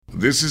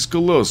This is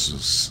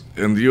Colossus,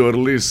 and you are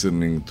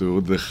listening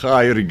to The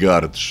High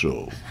Regard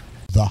Show.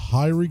 The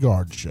High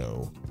Regard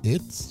Show.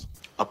 It's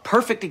a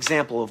perfect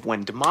example of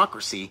when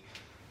democracy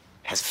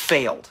has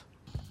failed.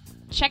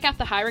 Check out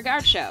The High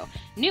Regard Show.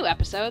 New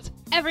episodes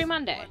every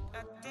Monday.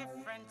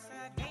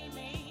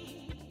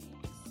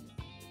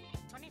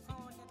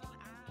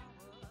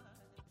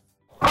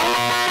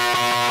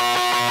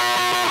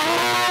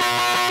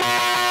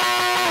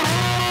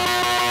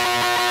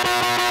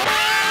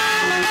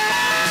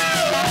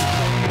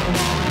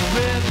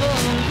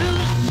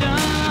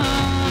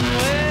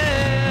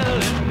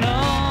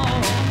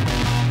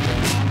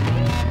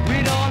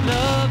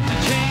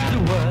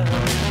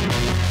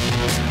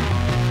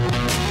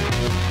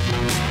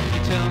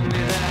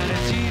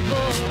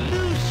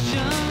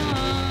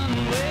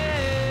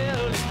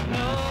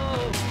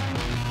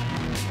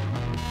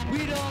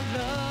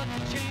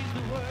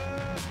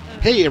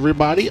 Hey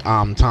everybody,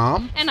 I'm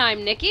Tom. And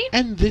I'm Nikki.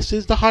 And this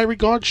is the High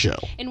Regard Show.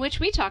 In which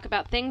we talk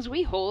about things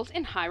we hold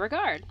in high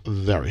regard.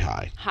 Very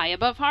high. High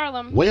above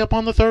Harlem. Way up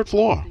on the third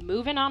floor.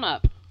 Moving on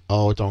up.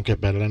 Oh, it don't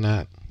get better than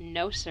that.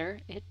 No, sir,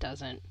 it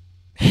doesn't.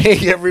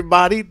 Hey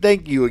everybody,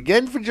 thank you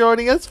again for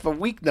joining us for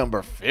week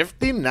number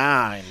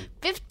 59.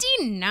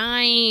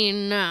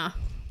 59.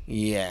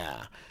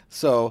 Yeah.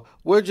 So,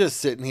 we're just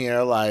sitting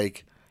here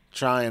like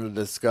trying to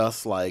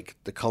discuss like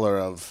the color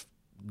of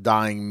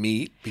dying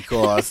meat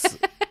because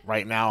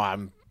right now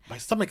my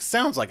stomach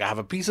sounds like I have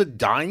a piece of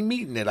dying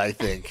meat in it, I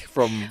think,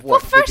 from what Well,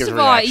 first Vicky's of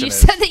all, reaction you is.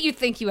 said that you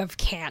think you have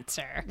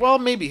cancer. Well,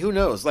 maybe, who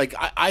knows? Like,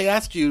 I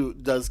asked you,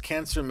 does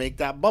cancer make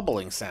that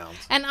bubbling sound?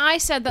 And I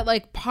said that,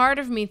 like, part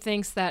of me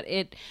thinks that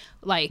it,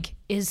 like,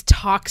 is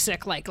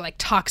toxic, like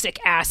toxic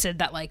acid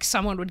that, like,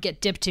 someone would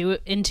get dipped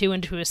into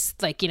a,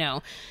 like, you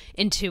know,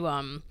 into,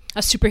 a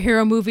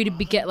superhero movie to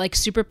get, like,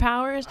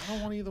 superpowers. I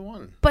don't want either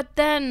one. But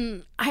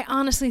then I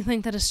honestly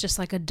think that it's just,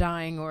 like, a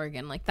dying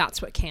organ. Like,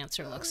 that's what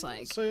cancer looks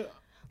like. So,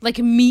 Like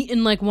meat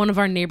in, like, one of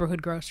our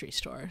neighborhood grocery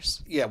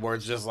stores. yeah, where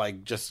it's just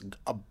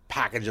a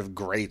package of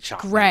gray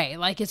chocolate. Gray.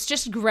 Like, it's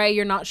just gray.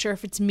 You're not sure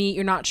if it's meat.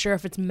 You're not sure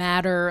if it's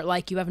matter.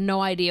 Like, you have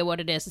no idea what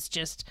it is. It's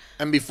just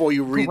And before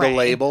you read gray. the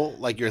label,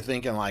 like, you're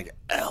thinking, like,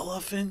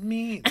 elephant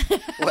meat?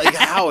 Like,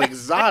 how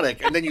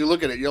exotic. And then you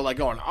look at it, you're like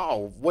going,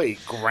 oh,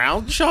 wait,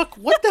 ground chuck?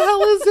 What the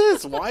hell is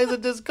this? Why is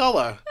it this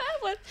color?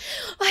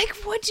 like,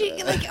 what do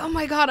you, like, oh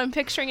my God, I'm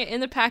picturing it in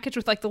the package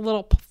with, like, the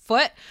little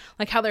foot.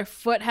 Like, how their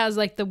foot has,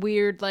 like, the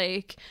weird,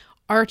 like,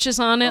 arches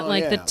on it, Oh,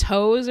 like yeah. the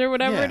toes or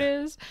whatever Yeah. it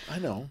is. I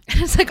know. And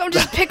it's like, I'm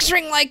just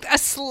picturing, like, a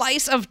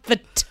slice of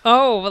the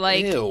toe,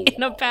 like, Ew.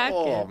 in a package.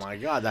 Oh, my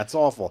God, that's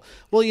awful.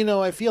 Well, you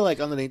know, I feel like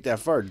underneath that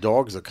fur,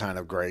 dogs are kind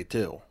of gray,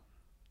 too.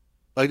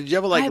 Like, did you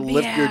ever, like,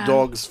 lift your yeah.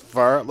 dog's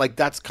fur? Like,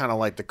 that's kind of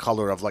like the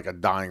color of, like, a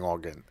dying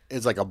organ.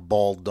 It's like a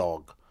bald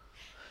dog.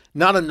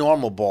 Not a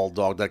normal bald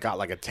dog that got,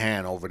 like, a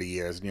tan over the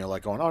years. And you're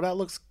like going, oh, that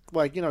looks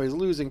like, you know, he's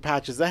losing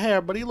patches of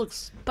hair, but he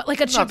looks But like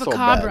a not so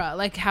chupacabra, bad.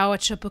 like how a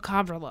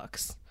chupacabra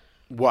looks.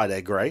 Why,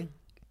 they're gray?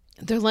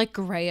 They're like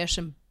grayish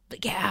and,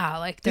 yeah,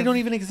 like They they're don't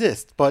even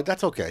exist, but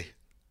that's okay.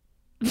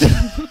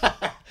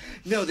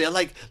 No, they're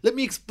like, let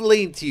me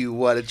explain to you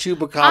what a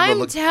chupacabra I'm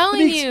looks like.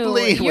 telling you,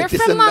 you're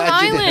from Long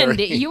Island.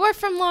 You You are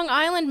from Long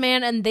Island,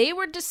 man, and they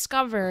were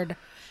discovered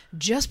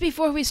just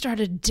before we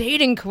started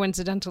dating,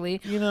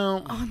 coincidentally,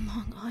 know, on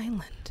Long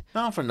Island.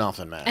 not for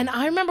nothing, man. And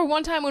I remember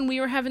one time when we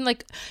were having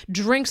like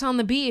drinks on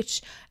the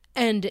beach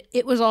and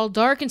it was all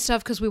dark and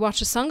stuff because we watched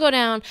the sun go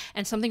down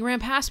and something ran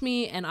past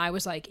me and I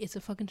was like, it's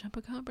a fucking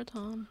chupacabra,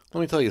 Tom.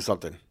 Let me tell you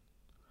something.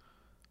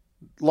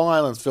 Long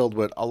Island's filled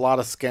with a lot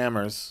of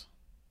scammers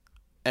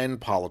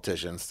and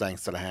politicians,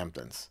 thanks to the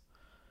Hamptons.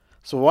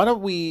 So why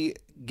don't we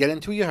get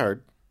into your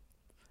herd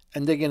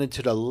and dig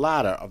into the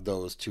latter of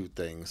those two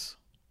things?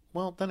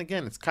 Well, then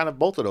again, it's kind of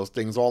both of those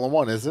things all in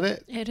one, isn't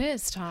it? It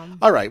is, Tom.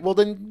 All right, well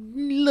then,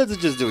 let's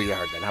just do your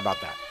herd then. How about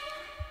that?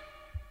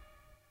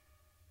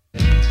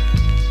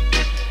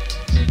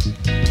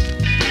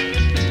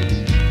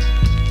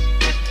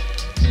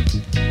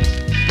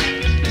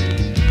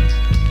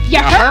 You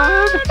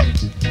heard?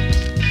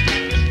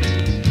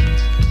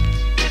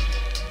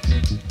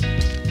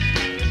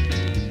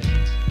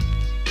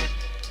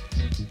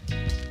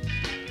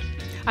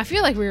 I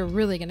feel like we were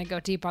really going to go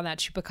deep on that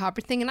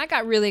chupacabra thing, and I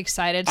got really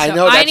excited. So I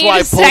know, that's need why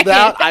a I pulled second.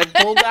 out. I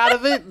pulled out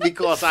of it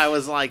because I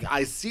was like,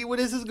 I see where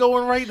this is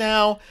going right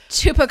now.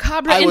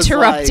 Chupacabra I was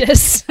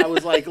interruptus. I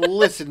was like,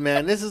 listen,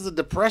 man, this is a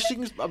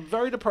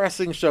very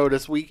depressing show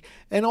this week,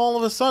 and all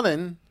of a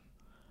sudden,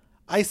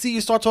 I see you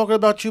start talking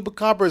about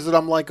chupacabras, and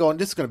I'm like, oh,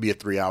 this is going to be a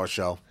 3-hour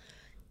show.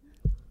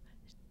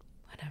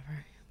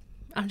 Whatever.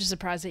 I'm just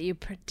surprised that you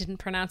didn't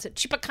pronounce it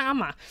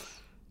chupacabra.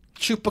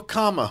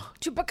 Chupacabra.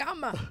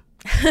 Chupacabra.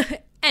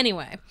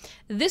 Anyway,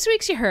 this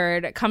week's You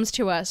Heard comes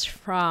to us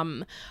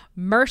from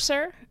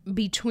Mercer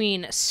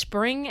between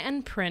Spring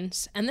and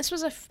Prince, and this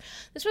was a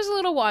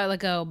little while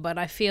ago, but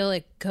I feel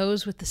it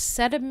goes with the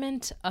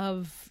sentiment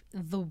of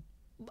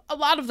a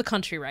lot of the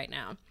country right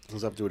now.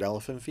 Does that have to do with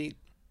elephant feet?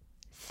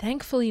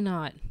 Thankfully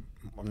not.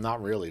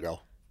 Not really, though.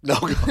 No,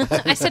 go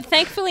ahead. I said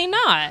thankfully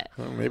not.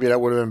 Maybe that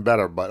would have been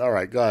better, but all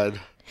right, go ahead.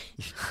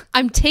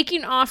 I'm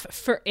taking off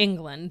for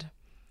England.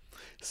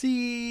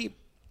 See,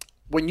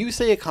 when you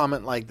say a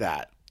comment like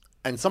that,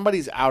 and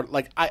somebody's out,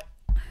 like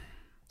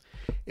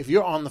if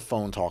you're on the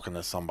phone talking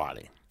to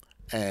somebody,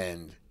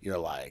 and you're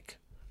like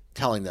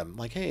telling them,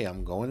 like, "Hey,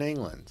 I'm going to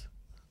England,"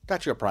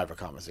 that's your private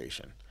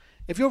conversation.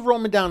 If you're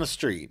roaming down the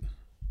street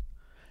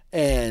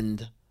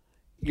and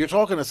you're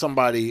talking to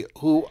somebody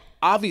who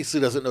obviously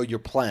doesn't know your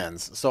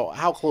plans, so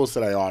how close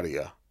are they are to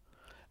you?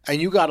 And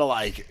you gotta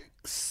like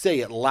say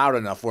it loud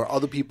enough where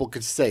other people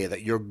could say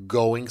that you're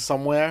going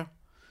somewhere.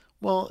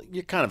 Well,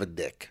 you're kind of a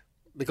dick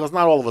because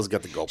not all of us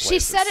get to go places. She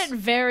said it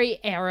very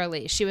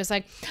airily. She was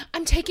like,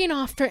 "I'm taking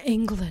off for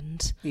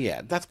England."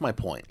 Yeah, that's my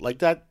point. Like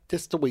that,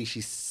 just the way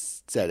she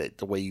said it,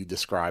 the way you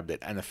described it,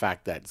 and the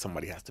fact that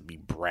somebody has to be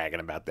bragging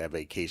about their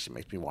vacation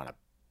makes me want to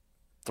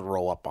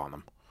throw up on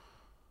them.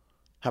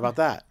 How about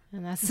that?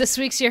 And that's this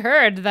week's You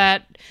Heard,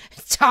 that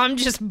Tom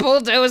just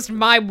bulldozed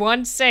my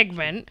one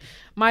segment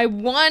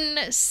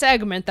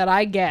that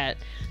I get.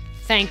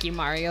 Thank you,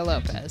 Mario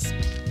Lopez.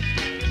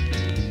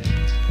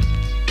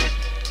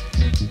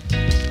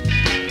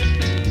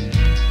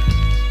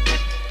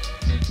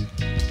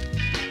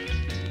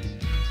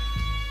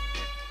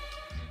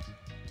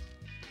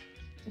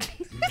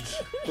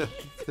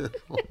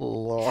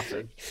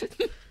 Lord.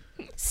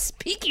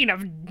 Speaking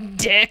of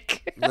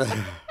dick.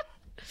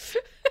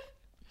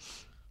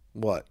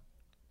 What?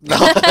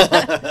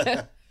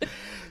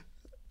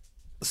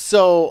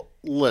 So,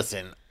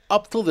 listen,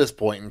 up till this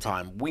point in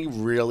time, we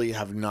really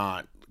have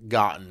not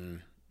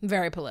gotten...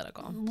 Very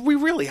political. We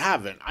really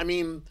haven't. I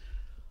mean,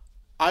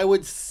 I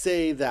would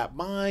say that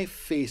my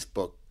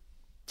Facebook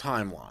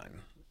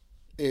timeline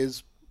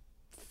is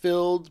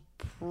filled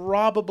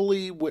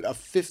probably with a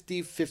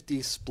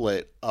 50-50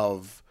 split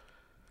of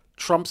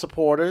Trump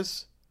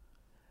supporters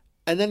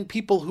and then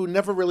people who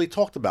never really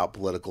talked about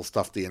political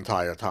stuff the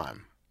entire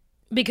time.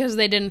 Because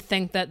they didn't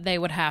think that they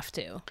would have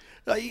to.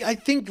 I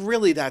think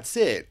really that's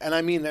it. And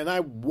I mean, and I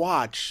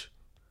watch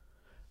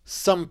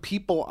some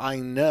people I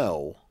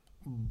know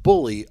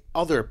bully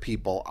other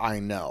people I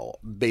know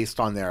based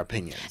on their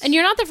opinions. And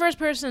you're not the first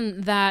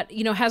person that,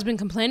 has been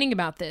complaining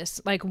about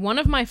this. Like, one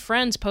of my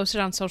friends posted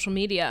on social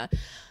media,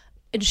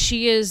 and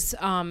she is,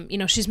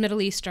 she's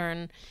Middle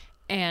Eastern,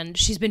 and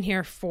she's been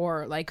here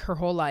for, like, her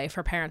whole life.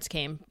 Her parents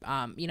came,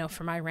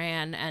 from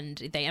Iran, and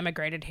they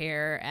immigrated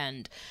here,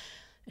 and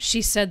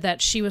she said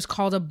that she was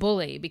called a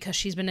bully because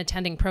she's been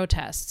attending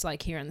protests,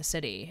 like, here in the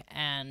city,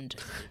 and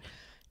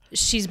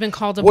she's been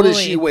called a bully. What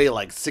does she weigh,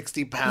 like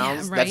 60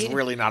 pounds? Yeah, right? That's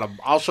really not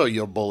I'll show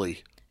you a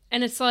bully.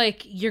 And it's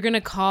like, you're going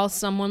to call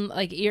someone,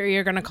 like,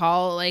 you're going to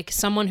call, like,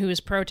 someone who is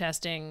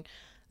protesting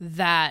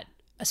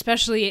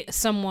especially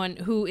someone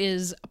who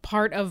is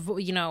part of,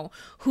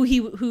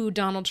 who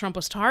Donald Trump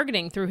was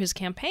targeting through his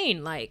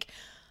campaign. Like,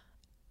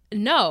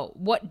 no,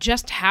 what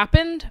just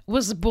happened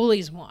was the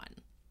bullies won.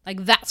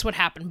 Like, that's what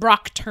happened.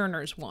 Brock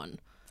Turner's won.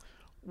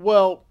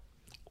 Well,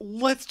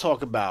 let's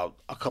talk about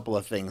a couple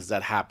of things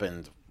that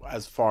happened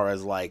as far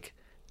as, like,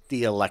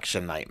 the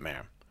election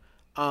nightmare.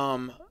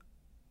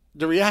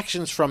 The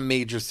reactions from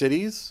major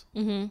cities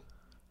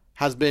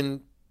has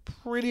been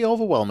pretty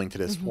overwhelming to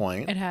this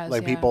point. It has,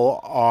 Like, yeah.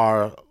 people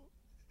are,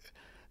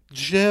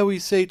 shall we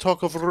say,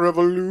 talk of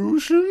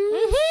revolution?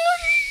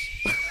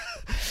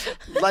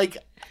 Like,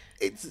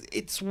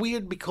 it's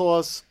weird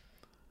because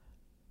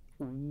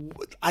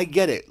I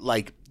get it.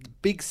 Like,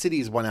 big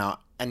cities went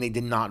out and they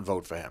did not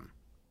vote for him.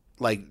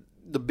 Like,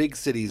 the big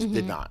cities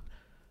did not.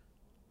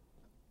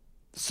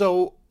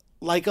 So,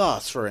 like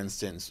us, for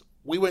instance,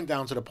 we went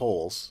down to the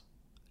polls.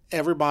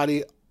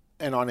 Everybody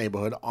in our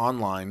neighborhood,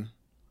 online,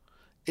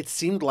 it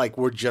seemed like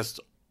we're just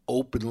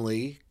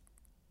openly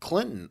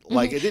Clinton.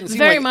 Like, it didn't seem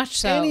Very like much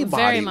so.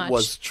 anybody Very much.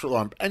 was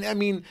Trump. And, I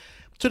mean,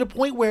 to the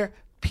point where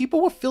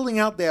people were filling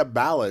out their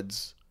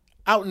ballots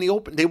out in the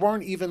open. They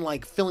weren't even,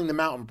 like, filling them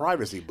out in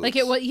privacy booths. Like,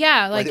 it was,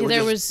 yeah, like it there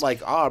just was...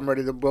 like, oh, I'm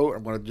ready to vote.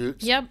 I'm going to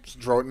Yep.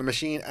 throw it in the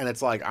machine. And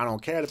it's like, I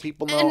don't care. The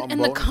people know I'm and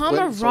the voting for Clinton,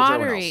 so is everyone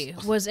camaraderie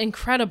else. was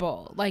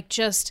incredible. Like,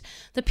 just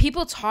the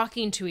people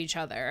talking to each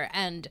other,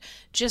 and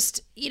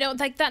just,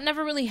 like, that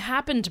never really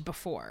happened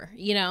before,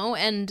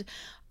 and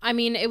I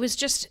mean, it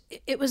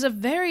was a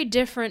very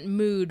different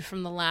mood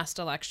from the last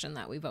election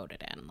that we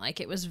voted in. Like,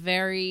 it was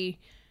very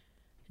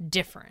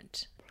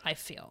different, I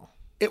feel.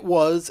 It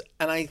was,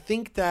 and I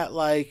think that,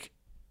 like,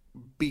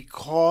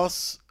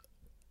 because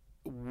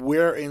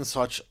we're in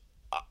such,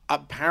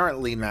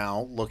 apparently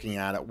now, looking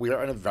at it,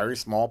 we're in a very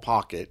small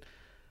pocket,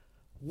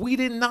 we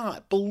did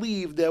not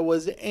believe there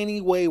was any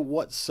way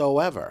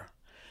whatsoever.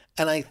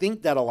 And I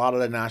think that a lot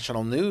of the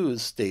national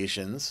news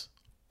stations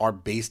are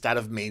based out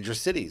of major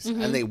cities,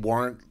 and they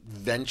weren't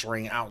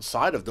venturing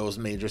outside of those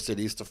major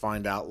cities to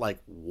find out, like,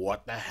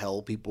 what the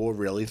hell people were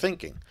really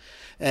thinking.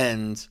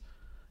 And,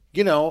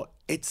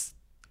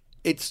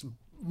 it's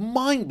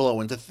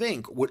mind-blowing to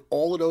think with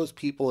all of those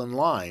people in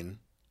line,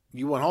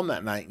 you went home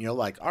that night and you're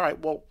like, all right,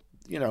 well,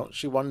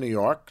 she won New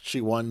York,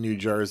 she won New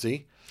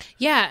Jersey,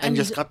 Yeah, and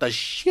just got the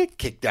shit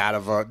kicked out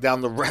of her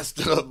down the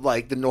rest of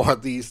like the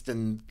Northeast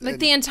and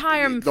the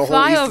entire the whole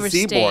flyover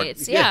Eastern Seaboard.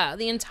 states. Yeah,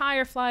 the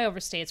entire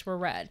flyover states were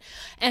red.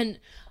 And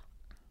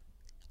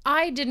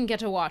I didn't get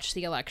to watch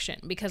the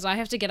election because I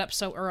have to get up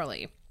so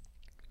early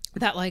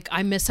that like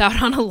I miss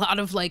out on a lot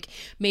of like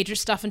major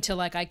stuff until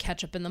like I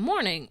catch up in the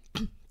morning.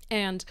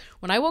 And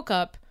when I woke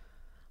up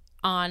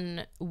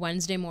on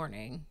Wednesday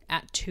morning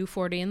at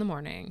 2:40 in the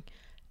morning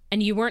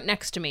and you weren't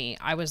next to me,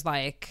 I was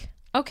like,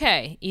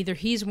 okay, either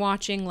he's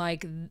watching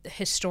like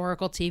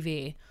historical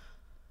TV,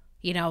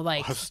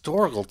 like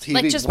historical TV.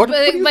 like just what do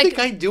you like think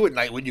I do at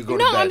night when you go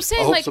to no, bed? I'm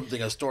saying I hope like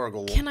something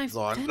historical can I is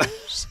on.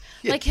 finish?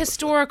 Like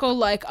historical,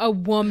 like a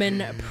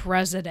woman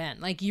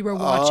president, like you were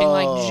watching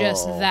like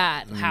just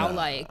that. How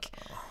like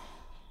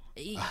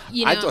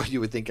I thought you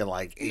were thinking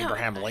like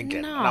Abraham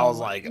Lincoln, and I was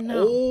like,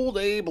 old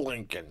Abe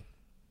Lincoln.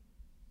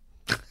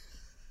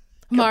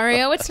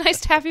 Mario, it's nice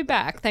to have you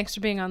back. Thanks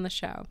for being on the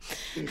show.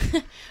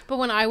 But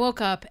when I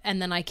woke up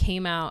and then I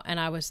came out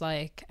and I was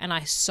like, and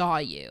I saw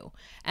you,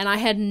 and I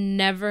had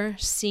never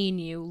seen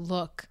you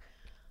look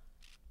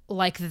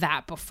like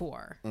that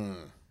before.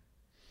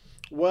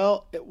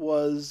 Well, it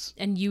was.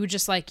 And you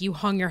just like, you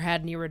hung your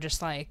head and you were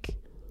just like,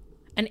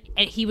 and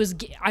he was,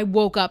 I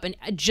woke up and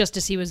just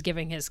as he was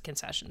giving his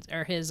concessions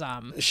or his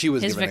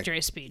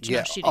victory speech. Yeah.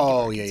 No, she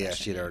didn't give her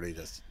She'd already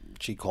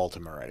she called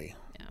him already.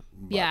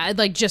 Yeah,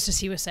 like just as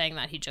he was saying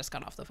that, he just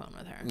got off the phone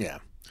with her. Yeah.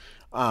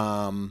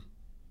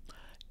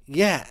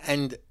 Yeah,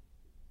 and,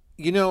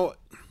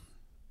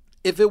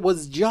 if it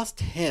was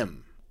just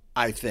him,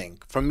 I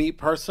think, for me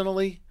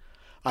personally,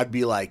 I'd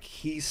be like,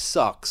 he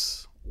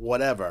sucks,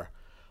 whatever,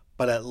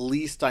 but at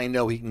least I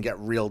know he can get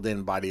reeled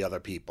in by the other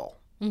people.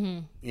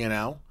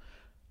 Mm-hmm.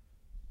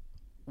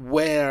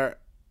 Where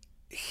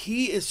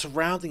he is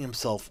surrounding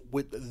himself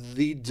with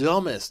the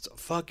dumbest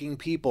fucking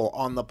people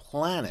on the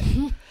planet.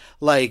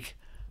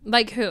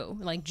 Like who?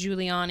 Like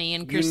Giuliani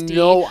and Christie.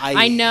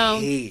 I know.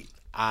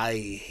 I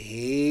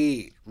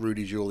hate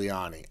Rudy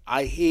Giuliani.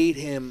 I hate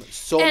him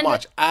so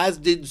much, as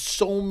did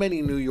so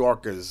many New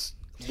Yorkers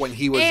when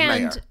he was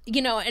mayor.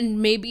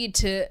 And maybe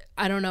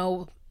I don't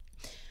know,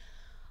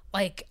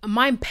 like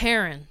my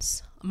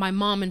parents, my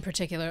mom in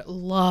particular,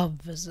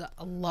 loves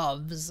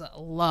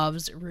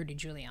Rudy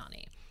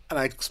Giuliani. And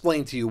I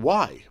explained to you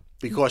why.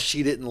 Because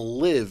she didn't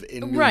live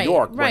in New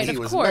York when he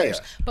was mayor.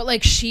 But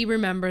like she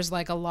remembers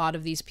like a lot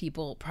of these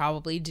people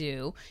probably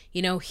do.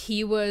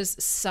 He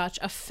was such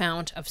a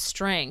fount of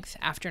strength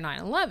after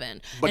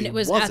 9/11. And it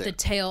was at the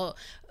tail.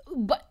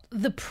 But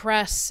the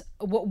press,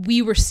 what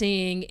we were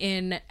seeing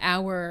in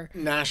our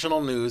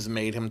national news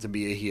made him to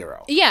be a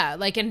hero. Yeah,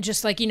 like, and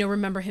just like,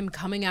 remember him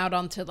coming out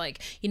onto like,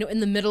 in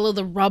the middle of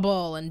the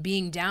rubble and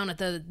being down at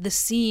the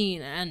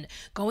scene and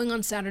going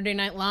on Saturday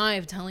Night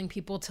Live telling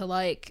people to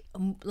like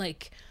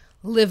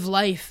live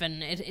life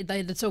and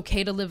it's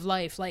okay to live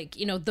life. Like,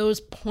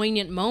 those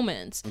poignant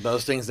moments.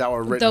 Those things that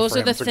were written for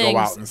him to go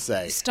out and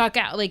say. Stuck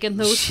out. Like, and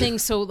those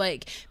things, so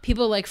like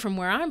people like from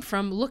where I'm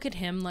from look at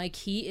him like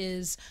he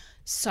is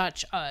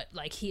such a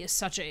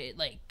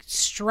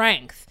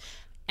strength.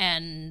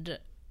 And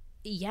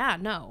yeah,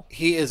 no.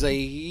 He is a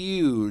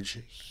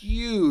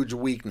huge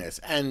weakness.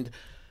 And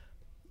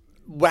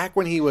back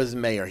when he was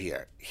mayor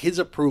here, his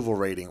approval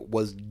rating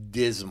was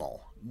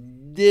dismal.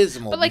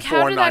 But like,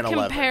 how did that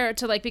compare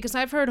to like? Because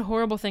I've heard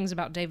horrible things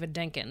about David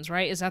Dinkins,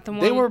 right? Is that the one?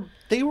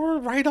 They were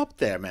right up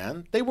there,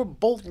 man. They were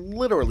both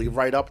literally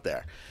right up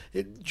there.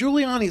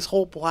 Giuliani's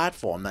whole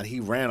platform that he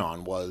ran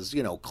on was,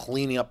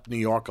 cleaning up New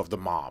York of the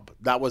mob.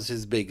 That was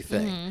his big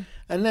thing. Mm-hmm.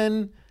 And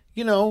then,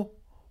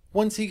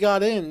 once he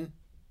got in,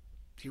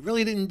 he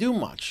really didn't do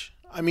much.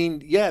 I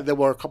mean, yeah, there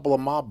were a couple of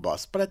mob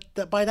busts, but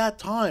by that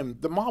time,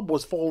 the mob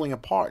was falling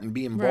apart and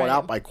being bought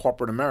out by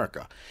corporate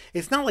America.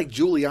 It's not like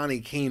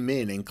Giuliani came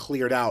in and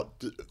cleared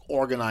out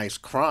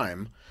organized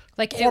crime.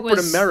 Like corporate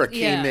America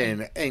came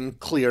in and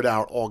cleared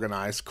out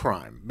organized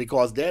crime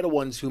because they're the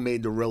ones who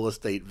made the real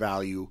estate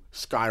value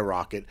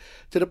skyrocket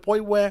to the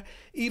point where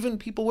even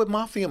people with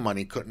mafia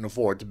money couldn't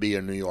afford to be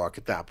in New York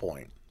at that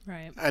point.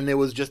 Right. And there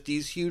was just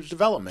these huge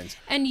developments.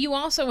 And you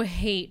also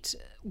hate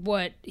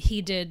what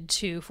he did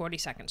to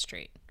 42nd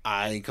Street.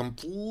 I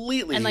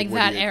completely and like hate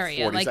that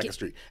area, 42nd like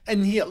Street.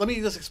 And here, let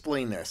me just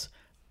explain this.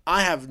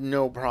 I have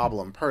no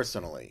problem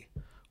personally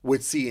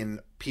with seeing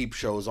peep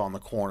shows on the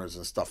corners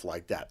and stuff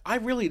like that. I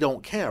really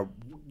don't care.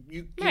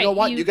 You know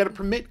what? You got a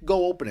permit,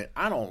 go open it.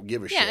 I don't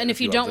give a shit. Yeah, and if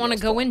you don't want to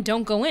go in,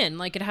 don't go in.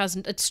 Like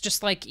it's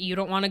just like you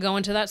don't want to go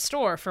into that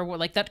store for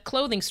like that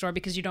clothing store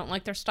because you don't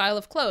like their style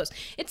of clothes.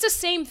 It's the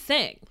same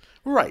thing.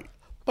 Right.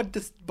 But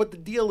the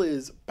deal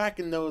is, back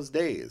in those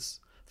days,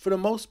 for the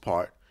most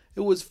part,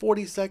 it was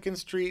 42nd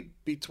Street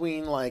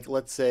between, like,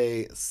 let's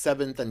say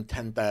 7th and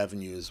 10th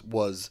Avenues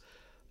was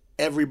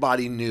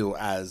everybody knew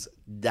as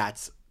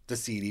that's the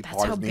seedy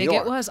part of New York. That's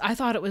how big it was. I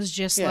thought it was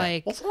just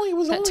like it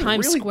was that only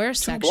Times really Square 2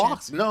 section.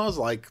 blocks. No, it was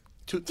like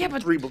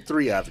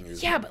three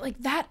avenues. Yeah, but like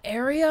that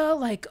area,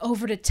 like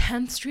over to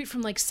 10th Street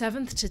from like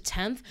 7th to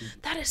 10th,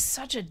 that is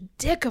such a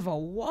dick of a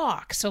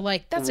walk. So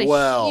like that's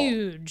a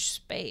huge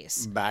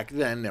space. Back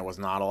then, there was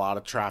not a lot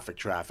of traffic,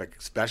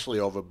 especially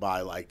over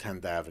by like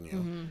 10th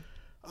Avenue.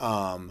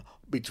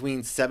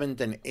 Between 7th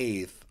and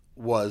 8th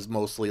was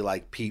mostly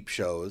like peep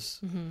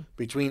shows.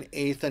 Between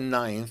 8th and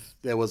 9th,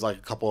 there was like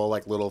a couple of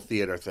like little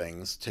theater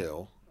things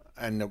too.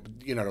 And,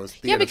 you know, there was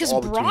theaters because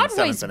all between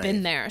Broadway's 7th and been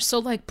 8th. there. So,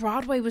 like,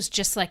 Broadway was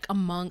just, like,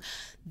 among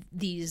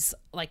these,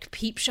 like,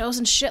 peep shows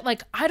and shit.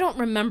 Like, I don't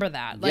remember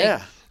that. Like,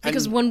 Yeah.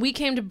 Because when we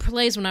came to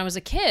plays when I was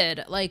a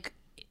kid, like,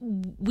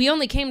 we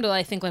only came to,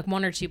 I think, like,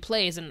 1 or 2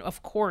 plays. And,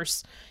 of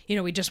course, you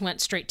know, we just went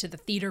straight to the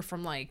theater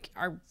from, like,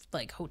 our,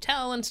 like,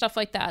 hotel and stuff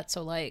like that.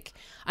 So, like,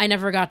 I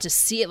never got to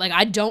see it. Like,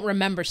 I don't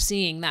remember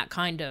seeing that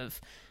kind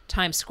of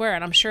Times Square.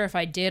 And I'm sure if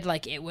I did,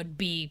 like, it would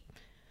be...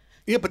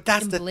 Yeah, but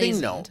that's the thing,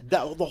 though. emblazoned.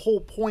 The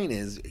whole point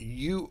is,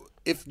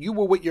 if you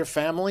were with your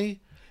family,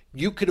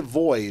 you could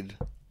avoid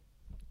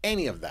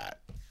any of that.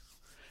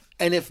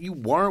 And if you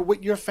weren't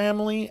with your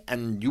family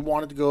and you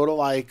wanted to go to,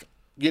 like,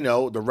 you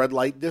know, the red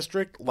light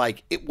district,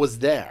 like, it was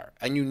there.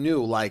 And you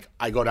knew, like,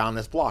 I go down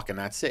this block and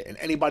that's it. And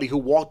anybody who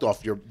walked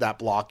off that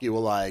block, you were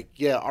like,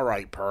 yeah, all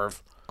right,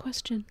 perv.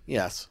 Question.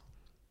 Yes.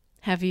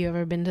 Have you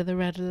ever been to the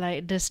red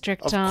light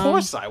district, Of Tom?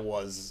 course I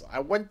was. I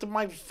went to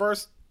my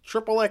first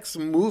XXX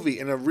movie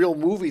in a real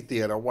movie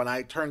theater when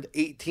I turned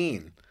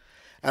 18.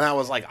 And I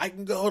was like, I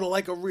can go to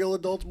like a real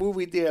adult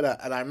movie theater.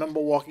 And I remember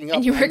walking up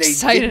And you were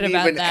excited they didn't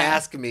about even that.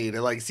 ask me to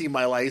like see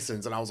my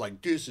license. And I was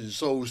like, this is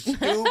so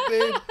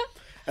stupid.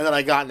 And then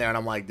I got in there and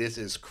I'm like, this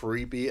is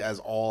creepy as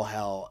all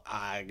hell.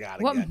 I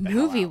gotta What get the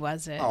hell movie out.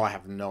 was it? Oh, I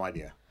have no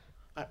idea.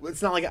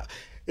 It's not like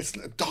it's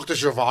Dr.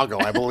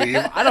 Zhivago, I believe.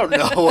 I don't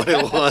know what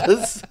it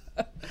was.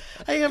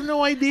 I have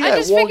no idea. I I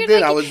just walked figured,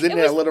 in. like, I was in it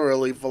there was-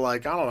 literally for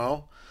like, I don't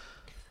know,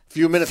 a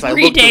few minutes. 3 I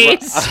looked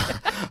days.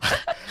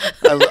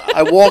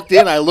 I walked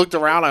in. I looked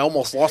around. I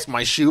almost lost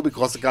my shoe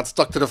because it got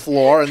stuck to the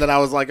floor. And then I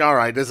was like, all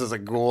right, this is a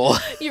ghoul.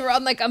 You were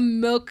on like a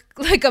milk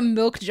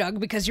jug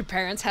because your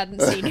parents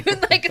hadn't seen you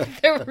in like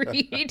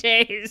 3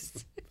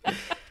 days.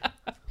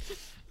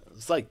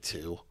 It's like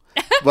 2.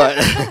 But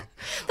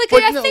Like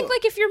But I no. think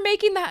like if you're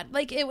making that,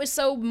 like it was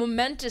so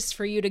momentous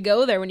for you to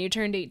go there when you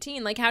turned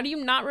 18, like how do you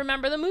not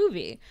remember the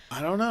movie?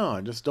 I don't know.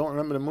 I just don't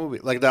remember the movie.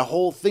 Like the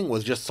whole thing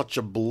was just such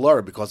a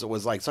blur because it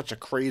was like such a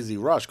crazy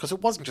rush. Because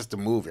it wasn't just a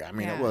movie. I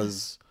mean, Yeah. it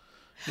was,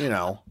 you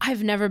know.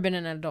 I've never been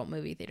in an adult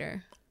movie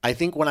theater. I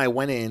think when I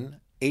went in,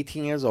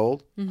 18 years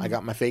old, Mm-hmm. I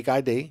got my fake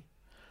ID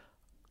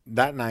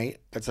that night.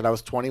 That said I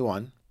was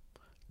 21.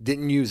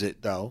 Didn't use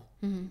it though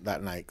Mm-hmm.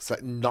 that night. So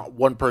not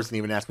one person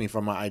even asked me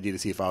for my ID to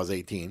see if I was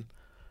 18.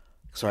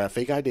 So I had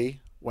fake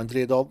ID. Went to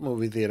the adult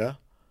movie theater.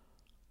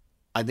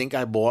 I think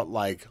I bought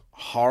like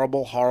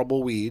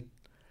horrible weed.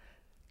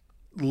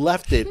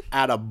 Left it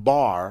at a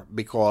bar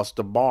because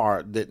the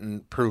bar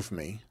didn't proof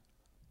me.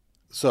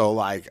 So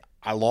like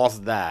I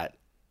lost that.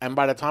 And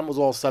by the time it was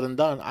all said and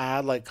done, I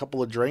had like a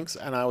couple of drinks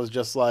and I was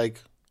just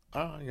like,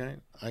 oh, okay,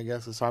 I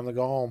guess it's time to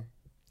go home.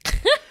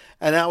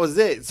 And that was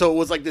it. So it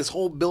was like this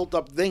whole built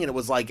up thing. And it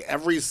was like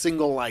every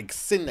single like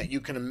sin that you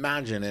can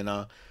imagine in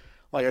a,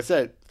 like I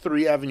said,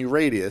 3 Avenue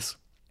radius.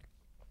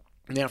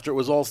 And after it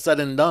was all said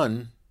and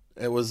done,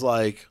 it was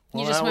like,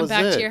 well, You just that went was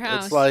back to it. your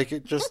house. It's like,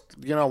 it just,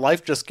 you know,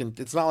 life just can,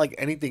 it's not like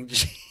anything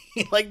changed.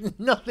 Like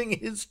nothing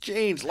has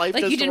changed. Life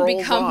Like just you didn't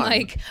rolls become on.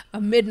 like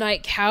a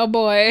midnight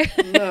cowboy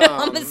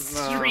on the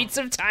streets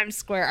of Times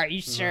Square. Are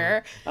you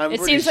sure? I'm It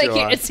pretty seems like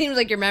sure. it seems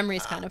like your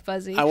memory's kind of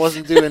fuzzy. I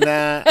wasn't doing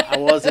that.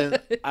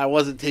 I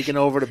wasn't taking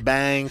over the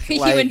bank. You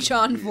like, and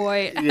John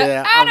Voight.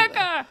 Yeah,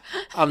 Attica!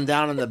 I'm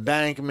down in the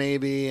bank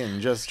maybe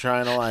and just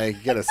trying to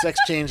like get a sex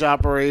change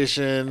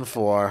operation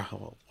for,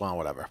 well,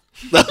 whatever.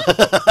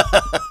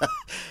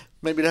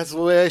 Maybe that's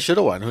the way I should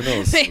have won. Who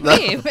knows?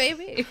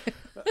 Maybe.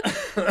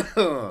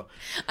 I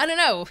don't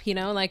know. You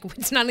know, like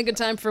it's not a good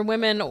time for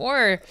women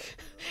or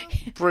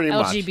Pretty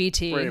much.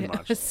 LGBT. Pretty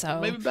much. So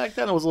Maybe back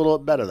then it was a little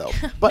bit better though.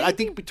 But I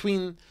think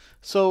between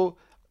 9th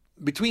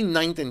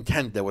and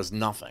 10th there was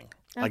nothing.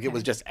 Like it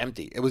was just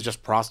empty. It was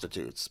just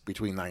prostitutes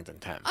between 9th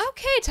and 10th.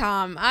 okay,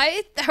 Tom.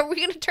 Are we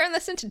going to turn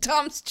this into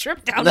Tom's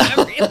trip down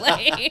memory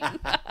lane?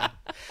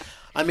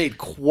 I made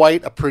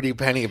quite a pretty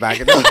penny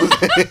back in those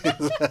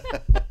days.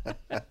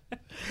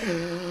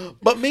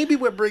 But maybe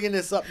we're bringing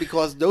this up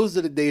because those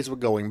are the days we're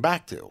going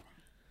back to.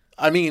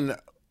 I mean,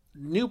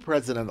 new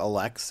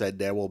president-elect said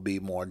there will be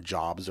more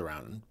jobs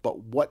around, but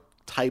what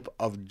type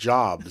of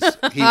jobs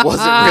he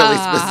wasn't really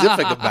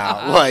specific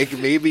about. Like,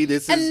 maybe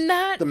this is And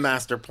that- the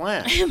master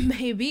plan.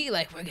 Maybe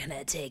like we're going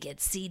to take it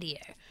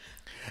seedier.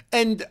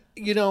 And,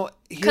 you know,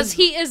 Because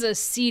he is a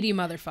seedy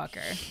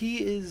motherfucker. he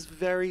is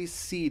very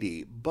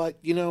seedy. But,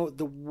 you know,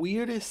 the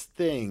weirdest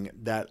thing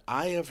that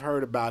I have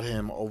heard about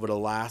him over the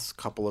last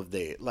couple of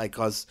days, like,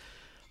 because,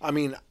 I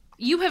mean,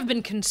 You have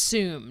been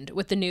consumed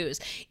with the news,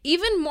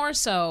 even more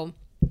so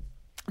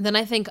than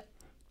I think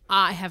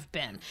I have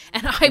been.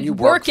 And I you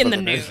work work in for the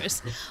the news.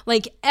 news.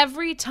 Like,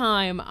 every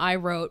time I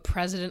wrote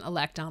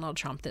President-elect Donald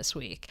Trump this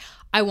week,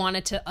 I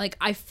wanted to, like,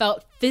 I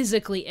felt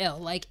physically ill.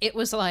 Like, it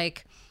was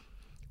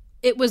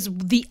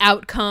the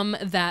outcome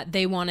that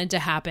they wanted to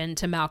happen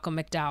to Malcolm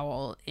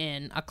McDowell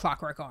in A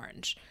Clockwork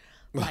Orange.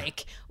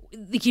 Like,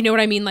 you know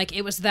what I mean? Like,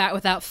 it was that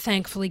without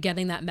thankfully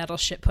getting that metal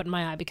shit put in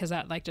my eye, because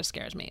that, like, just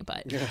scares me.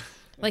 But,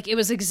 like, it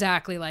was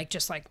exactly, like,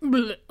 just, like,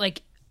 bleh,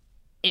 like,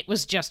 it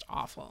was just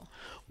awful.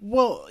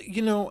 Well,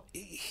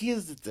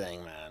 here's the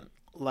thing, man.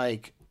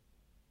 Like,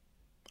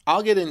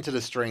 I'll get into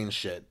the strange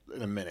shit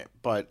in a minute,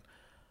 but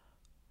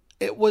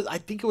I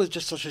think it was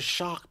just such a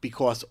shock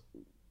because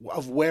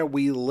of where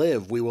we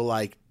live. We were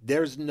like,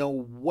 there's no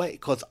way,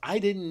 because I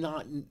did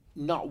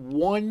not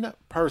one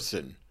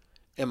person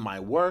in my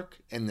work,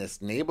 in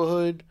this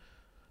neighborhood,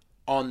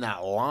 on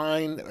that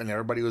line, and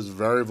everybody was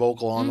very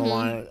vocal on the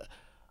line,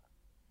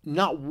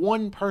 not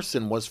one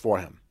person was for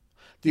him.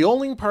 The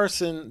only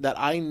person that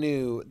I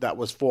knew that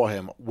was for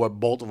him were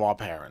both of our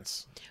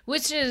parents.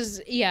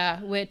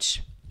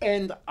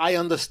 And I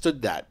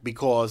understood that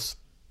because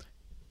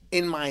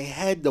in my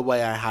head, the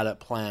way I had it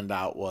planned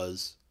out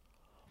was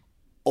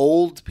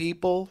older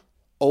people,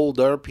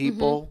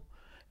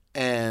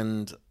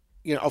 and,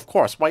 of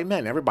course, white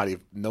men. Everybody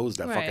knows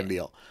that fucking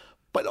deal.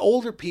 But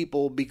older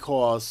people,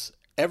 because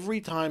every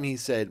time he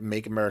said,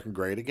 "Make America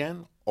Great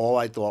Again," all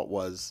I thought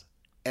was,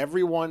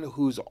 everyone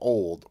who's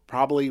old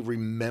probably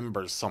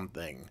remembers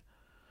something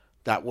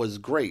that was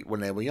great when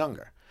they were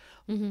younger.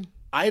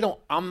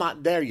 I'm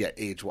not there yet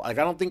age. Like,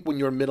 I don't think when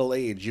you're middle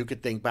age, you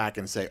could think back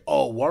and say,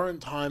 oh,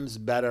 weren't times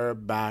better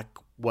back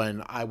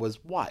when I was,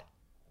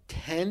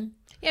 10?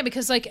 Yeah,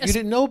 because, like, you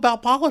didn't know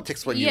about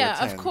politics when you were 10.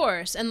 Yeah, of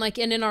course. And, like,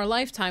 and in our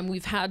lifetime,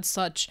 we've had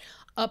such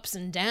ups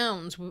and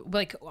downs.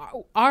 Like,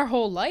 our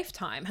whole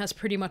lifetime has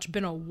pretty much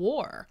been a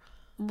war.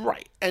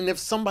 Right. And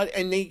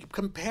they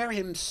compare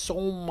him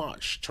so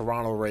much to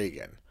Ronald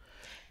Reagan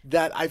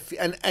that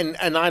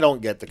and I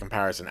don't get the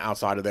comparison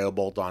outside of they were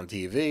both on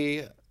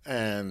TV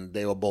and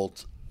they were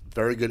both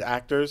very good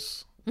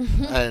actors.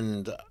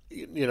 And,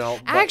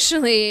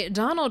 Actually,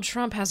 Donald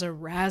Trump has a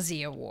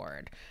Razzie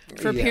Award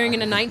for appearing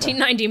in a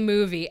 1990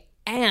 movie,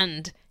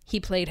 and he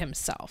played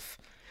himself.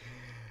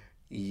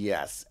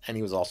 Yes. And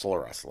he was also a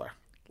wrestler.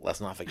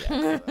 Let's not forget.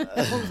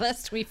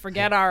 Lest we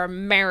forget our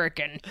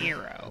American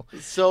hero.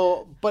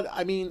 So, but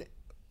I mean,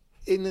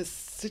 in a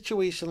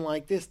situation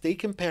like this, they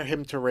compare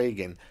him to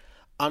Reagan.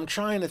 I'm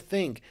trying to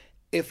think,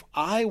 if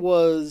I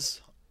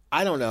was,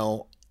 I don't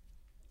know,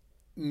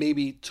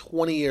 maybe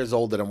 20 years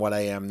older than what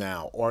I am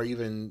now, or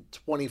even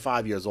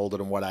 25 years older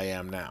than what I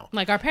am now.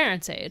 Like our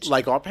parents'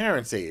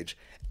 age.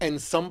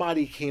 And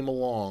somebody came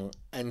along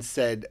and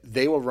said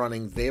they were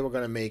going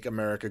to make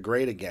America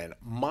great again.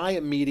 My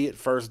immediate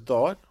first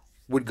thought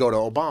would go to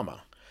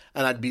Obama.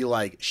 And I'd be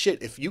like,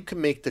 shit, if you can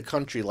make the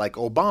country like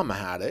Obama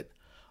had it,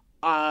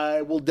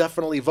 I will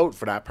definitely vote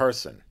for that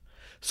person.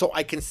 So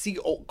I can see,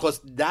 because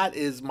that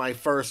is my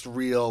first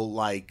real,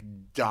 like,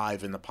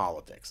 dive into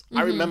politics.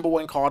 I remember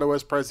when Carter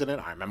was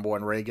president. I remember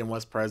when Reagan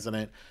was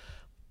president.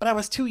 But I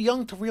was too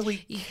young to really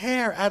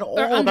care at all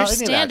about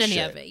understand any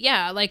of it.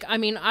 Yeah, like, I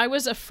mean, I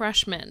was a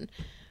freshman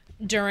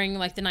during,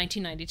 like, the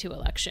 1992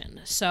 election.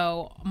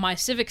 So my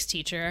civics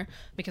teacher,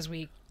 because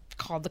we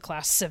called the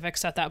class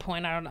civics at that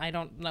point. I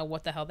don't know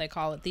what the hell they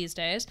call it these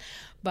days,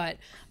 but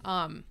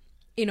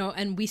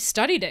and we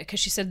studied it because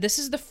she said this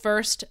is the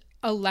first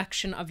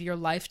election of your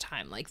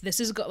lifetime. Like, this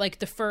is like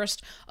the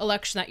first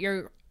election that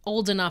you're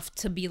old enough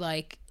to be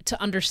like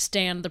to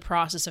understand the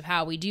process of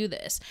how we do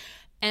this.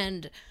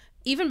 And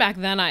even back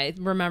then, I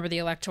remember the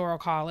Electoral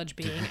College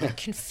being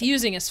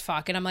confusing as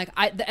fuck, and I'm like,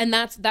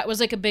 that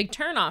was like a big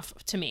turnoff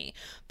to me,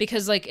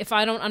 because like if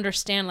I don't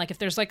understand, like if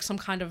there's like some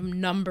kind of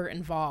number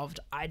involved,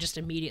 I just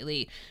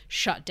immediately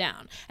shut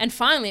down. And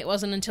finally, it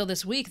wasn't until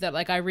this week that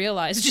like I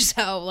realized just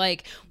how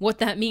like what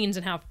that means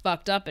and how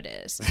fucked up it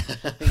is.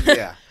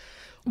 Yeah,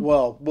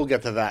 well, we'll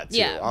get to that too.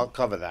 Yeah. I'll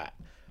cover that.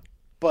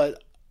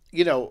 But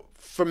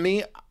for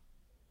me,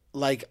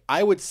 like,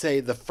 I would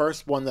say the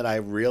first one that I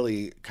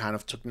really kind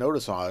of took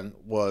notice on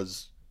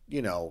was,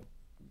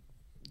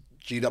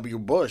 G.W.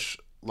 Bush,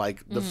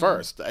 like, the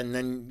first. And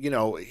then,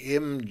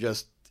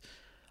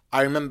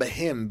 I remember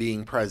him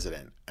being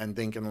president and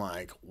thinking,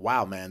 like,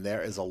 wow, man,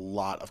 there is a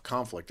lot of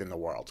conflict in the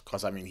world.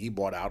 Because, I mean, he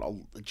brought out,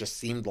 it just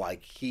seemed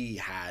like he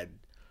had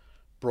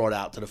brought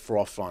out to the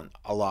forefront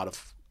a lot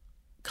of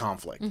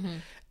conflict.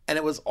 And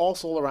it was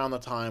also around the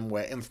time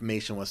where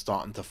information was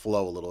starting to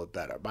flow a little bit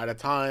better. By the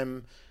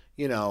time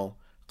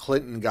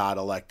Clinton got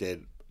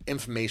elected,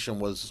 information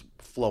was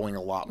flowing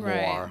a lot more.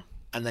 Right.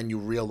 And then you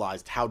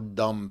realized how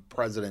dumb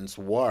presidents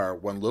were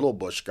when Little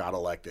Bush got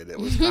elected. It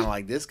was kind of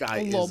like, this guy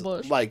is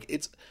Bush. like,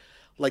 it's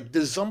like,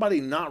 does somebody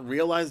not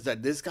realize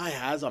that this guy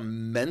has a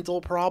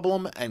mental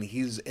problem and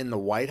he's in the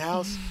White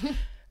House?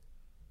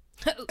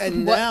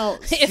 And now,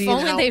 if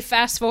only they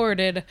fast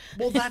forwarded.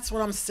 Well, that's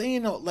what I'm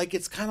saying. Like,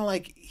 it's kind of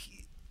like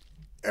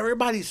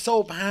everybody's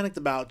so panicked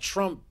about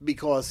Trump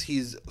because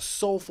he's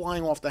so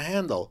flying off the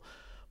handle.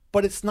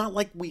 But it's not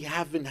like we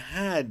haven't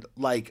had,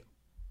 like,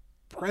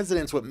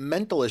 presidents with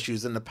mental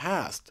issues in the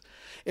past.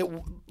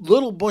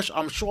 Little Bush,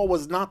 I'm sure,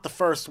 was not the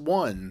first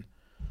one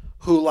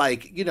who,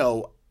 like, you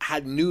know,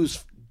 had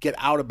news get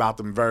out about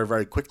them very,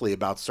 very quickly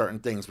about certain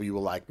things where you were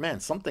like, man,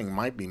 something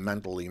might be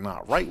mentally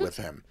not right with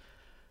him.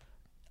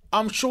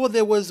 I'm sure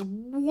there was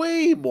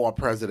way more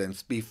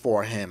presidents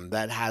before him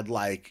that had,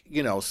 like,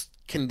 you know,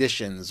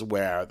 conditions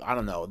where, I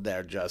don't know,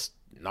 they're just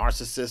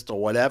narcissist or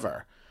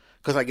whatever.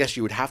 Because I guess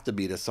you would have to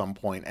be to some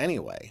point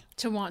anyway.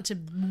 To want to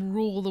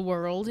rule the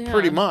world, yeah.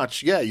 Pretty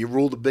much, yeah. You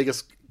rule the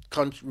biggest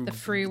country. The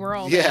free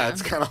world. Yeah,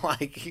 it's kind of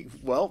like,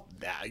 well,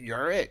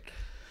 you're it.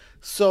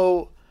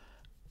 So,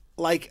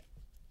 like,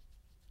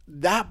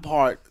 that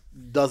part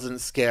doesn't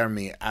scare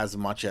me as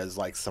much as,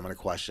 like, some of the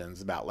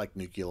questions about, like,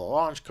 nuclear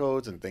launch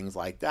codes and things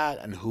like that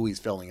and who he's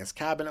filling his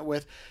cabinet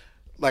with.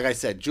 Like I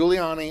said,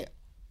 Giuliani,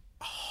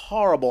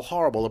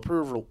 horrible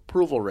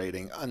approval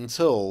rating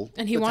until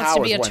And he the wants to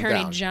towers be went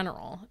attorney down.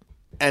 general.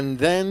 And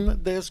then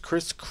there's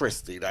Chris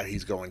Christie that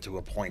he's going to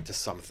appoint to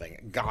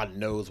something. God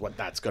knows what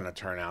that's going to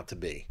turn out to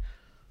be.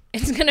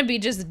 It's going to be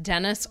just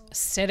Dennis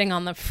sitting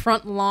on the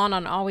front lawn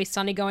on Always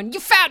Sunny going, "You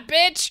fat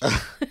bitch!"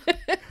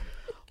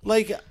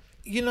 Like,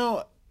 you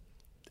know,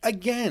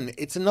 again,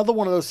 it's another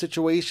one of those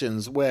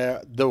situations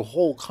where the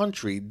whole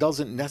country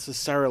doesn't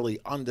necessarily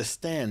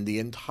understand the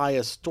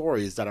entire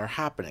stories that are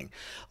happening.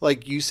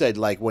 Like you said,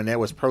 like when there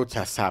was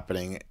protests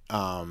happening,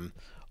 after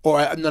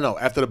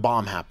the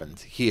bomb happened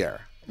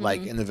here,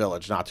 like in the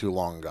Village not too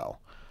long ago,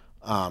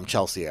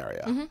 Chelsea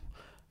area. Mm-hmm.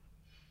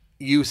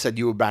 You said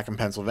you were back in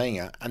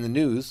Pennsylvania, and the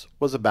news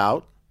was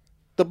about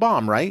the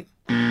bomb, right?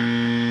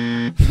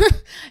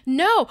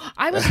 No,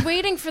 I was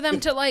waiting for them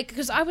to, like,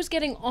 because I was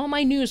getting all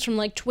my news from,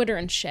 like, Twitter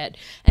and shit,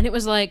 and it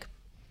was like,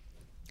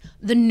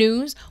 the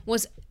news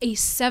was a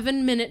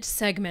 7-minute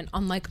segment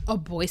on, like, a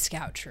Boy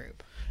Scout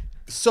troop.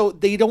 So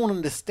they don't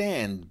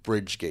understand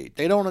Bridgegate.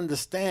 They don't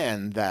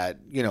understand that,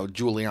 you know,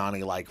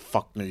 Giuliani, like,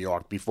 fucked New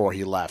York before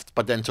he left,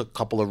 but then took a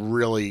couple of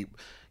really,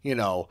 you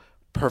know,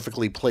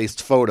 perfectly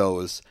placed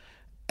photos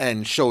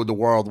and showed the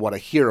world what a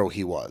hero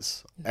he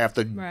was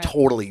after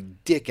totally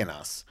dicking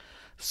us.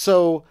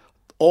 So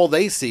all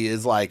they see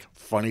is, like,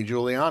 funny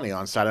Giuliani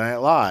on Saturday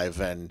Night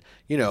Live and,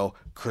 you know,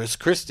 Chris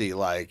Christie,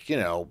 like, you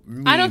know,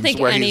 I don't think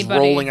where he's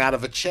rolling out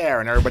of a chair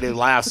and everybody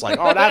laughs like,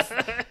 oh, that's...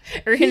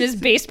 or in his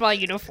baseball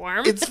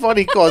uniform. It's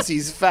funny because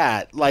he's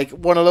fat. Like,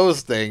 one of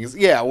those things.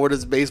 Yeah, with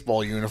his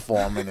baseball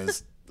uniform and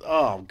his...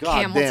 Oh,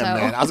 god Camel damn,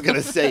 toe. man. I was going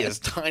to say his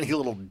tiny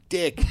little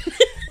dick.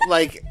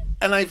 Like...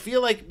 And I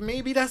feel like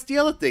maybe that's the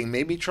other thing.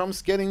 Maybe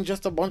Trump's getting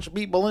just a bunch of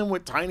people in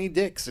with tiny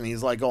dicks, and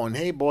he's like going,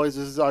 "Hey boys,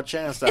 this is our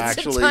chance to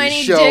actually a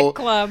tiny show." dick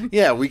club.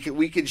 Yeah, we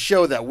could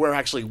show that we're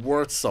actually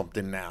worth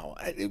something now.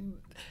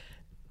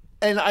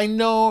 And I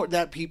know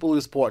that people who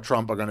support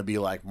Trump are going to be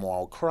like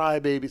moral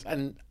crybabies.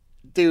 And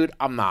dude,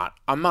 I'm not.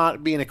 I'm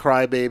not being a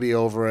crybaby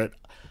over it.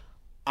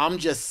 I'm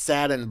just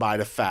saddened by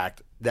the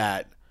fact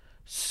that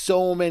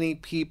so many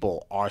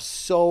people are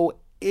so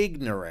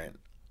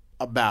ignorant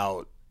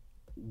about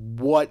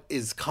what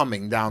is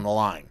coming down the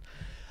line.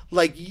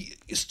 Like,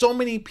 so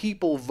many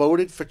people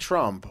voted for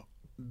Trump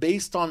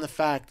based on the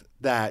fact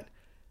that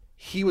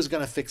he was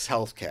going to fix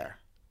healthcare.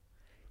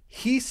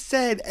 He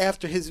said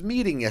after his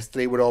meeting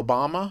yesterday with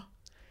Obama,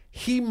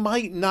 he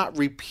might not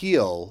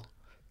repeal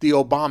the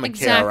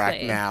Obamacare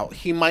Act now.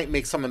 He might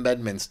make some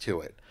amendments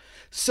to it.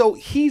 So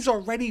he's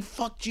already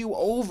fucked you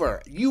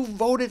over. You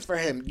voted for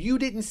him. You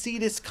didn't see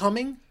this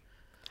coming?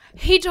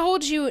 He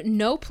told you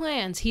no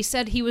plans. He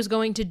said he was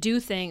going to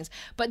do things,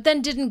 but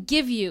then didn't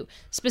give you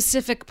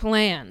specific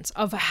plans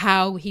of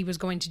how he was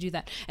going to do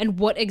that and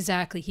what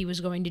exactly he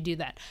was going to do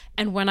that.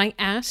 And when I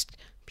asked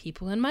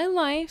people in my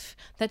life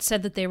that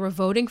said that they were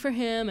voting for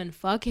him and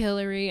fuck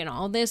Hillary and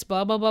all this,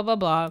 blah, blah, blah, blah,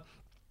 blah,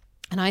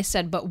 and I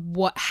said, but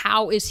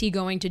how is he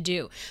going to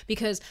do?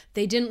 Because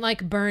they didn't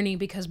like Bernie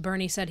because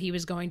Bernie said he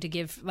was going to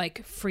give,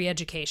 like, free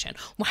education.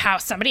 Well, how?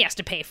 Somebody has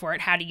to pay for it.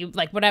 How do you,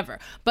 like, whatever.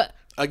 But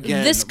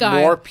again, this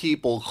guy, more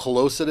people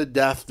closer to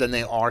death than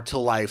they are to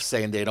life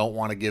saying they don't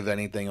want to give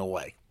anything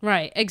away.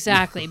 Right,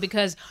 exactly.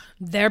 Because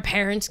their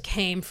parents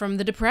came from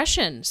the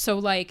Depression. So,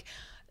 like,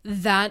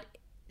 that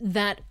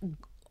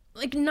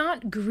like,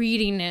 not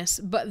greediness,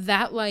 but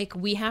that, like,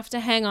 we have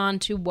to hang on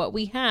to what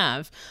we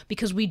have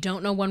because we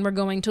don't know when we're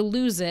going to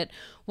lose it,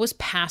 was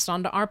passed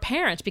on to our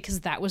parents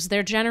because that was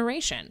their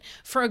generation.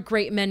 For a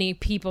great many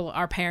people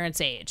our parents'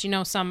 age. You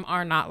know, some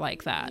are not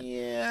like that.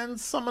 Yeah, and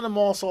some of them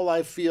also,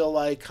 I feel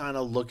like, kind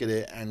of look at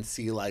it and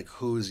see, like,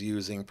 who's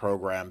using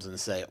programs and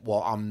say,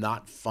 well, I'm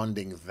not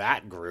funding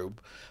that group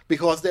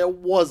because there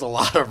was a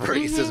lot of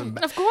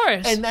racism. Of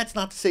course. And that's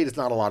not to say there's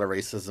not a lot of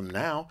racism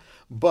now,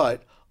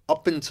 but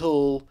up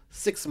until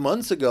 6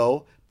 months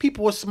ago,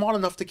 people were smart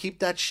enough to keep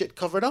that shit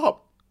covered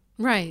up.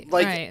 Right,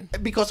 like,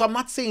 right. Because I'm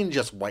not saying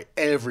just white.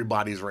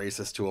 Everybody's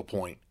racist to a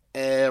point.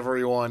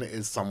 Everyone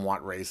is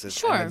somewhat racist.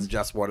 Sure. And it's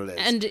just what it is.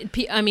 And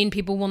I mean,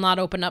 people will not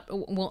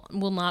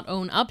will not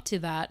own up to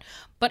that.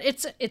 But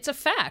it's a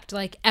fact.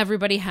 Like,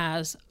 everybody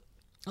has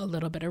a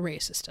little bit of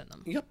racist in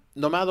them. Yep.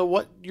 No matter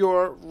what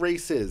your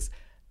race is.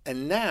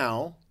 And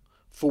now,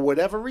 for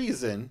whatever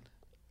reason,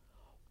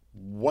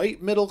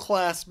 white middle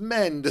class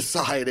men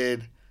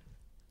decided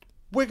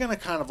we're gonna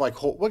kind of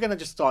like we're gonna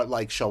just start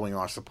like showing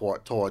our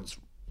support towards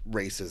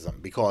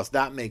racism because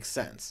that makes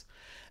sense.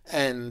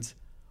 And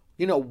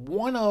you know,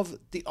 one of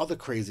the other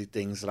crazy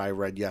things that I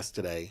read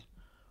yesterday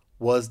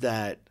was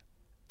that,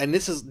 and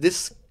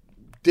this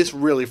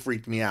really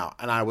freaked me out,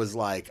 and I was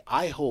like,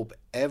 I hope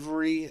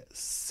every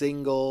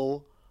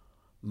single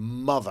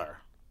mother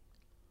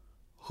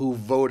who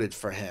voted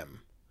for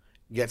him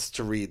gets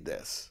to read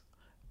this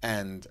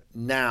and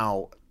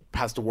now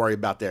has to worry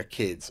about their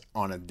kids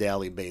on a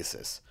daily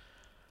basis.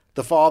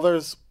 The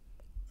fathers,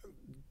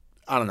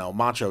 I don't know,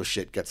 macho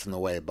shit gets in the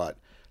way, but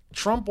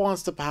Trump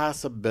wants to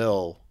pass a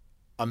bill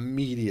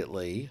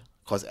immediately,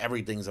 because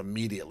everything's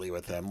immediately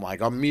with him. Like,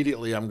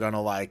 immediately I'm going to,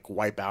 like,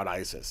 wipe out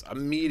ISIS.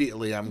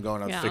 Immediately I'm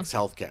going to fix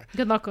healthcare.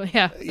 Good luck with,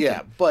 yeah.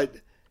 Yeah, but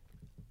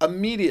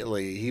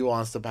immediately he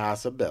wants to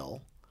pass a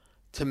bill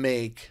to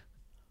make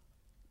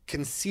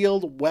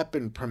concealed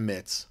weapon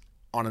permits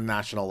on a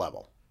national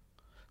level.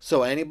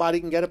 So anybody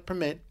can get a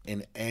permit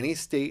in any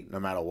state, no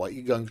matter what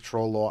your gun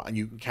control law, and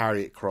you can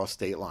carry it across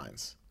state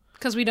lines.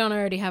 Because we don't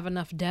already have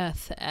enough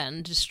death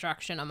and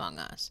destruction among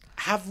us.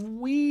 Have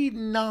we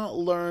not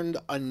learned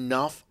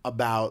enough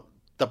about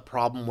the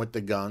problem with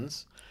the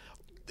guns?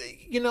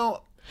 You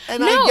know,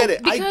 and I get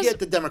it. I get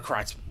the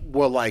Democrats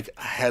were, like,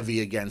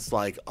 heavy against,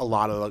 like, a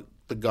lot of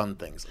the gun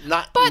things.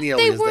 Not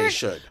nearly as they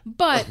should.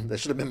 But there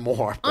should have been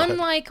more. But.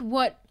 Unlike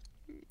what...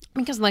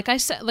 Because, like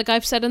I've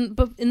said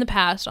in the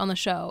past on the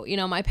show, you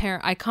know,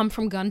 I come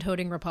from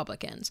gun-toting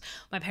Republicans.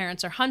 My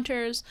parents are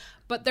hunters,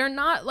 but they're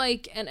not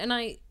like, and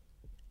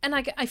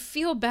I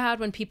feel bad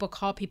when people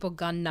call people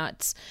gun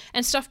nuts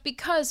and stuff,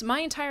 because my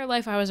entire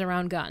life I was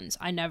around guns.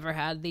 I never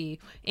had the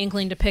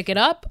inkling to pick it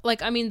up.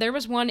 Like, I mean, there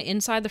was one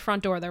inside the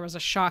front door. There was a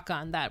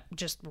shotgun that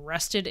just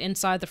rested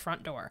inside the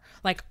front door,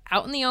 like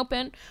out in the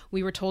open.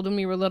 We were told when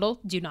we were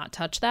little, do not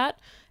touch that.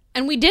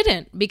 And we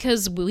didn't,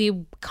 because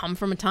we come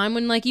from a time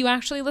when, like, you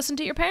actually listen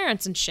to your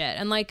parents and shit.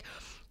 And, like,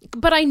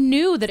 but I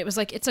knew that it was,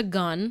 like, it's a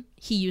gun.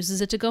 He uses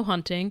it to go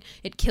hunting.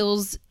 It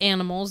kills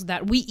animals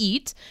that we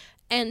eat.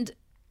 And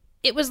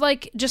it was,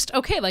 like, just,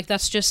 okay, like,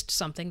 that's just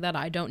something that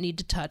I don't need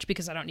to touch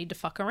because I don't need to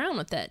fuck around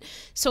with it.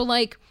 So,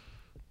 like,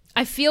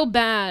 I feel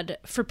bad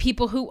for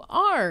people who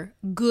are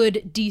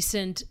good,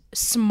 decent,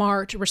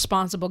 smart,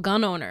 responsible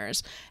gun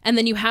owners. And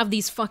then you have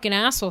these fucking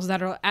assholes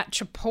that are at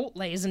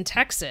Chipotle's in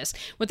Texas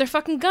with their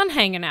fucking gun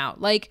hanging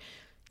out. Like,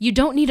 you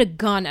don't need a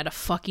gun at a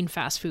fucking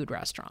fast food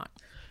restaurant.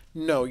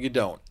 No, you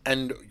don't.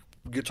 And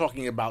you're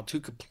talking about two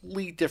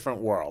complete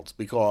different worlds,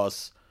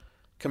 because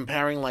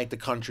comparing, like, the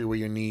country where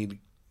you need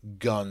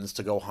guns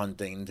to go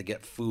hunting, to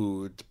get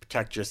food, to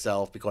protect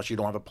yourself because you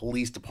don't have a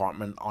police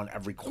department on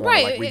every corner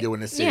like we do in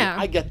the city. Yeah.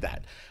 I get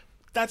that.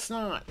 That's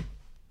not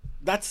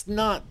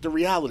the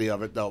reality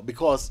of it, though,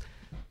 because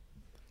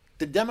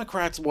the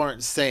Democrats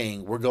weren't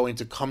saying we're going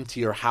to come to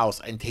your house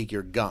and take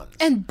your guns.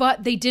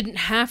 But they didn't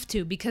have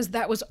to, because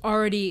that was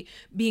already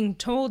being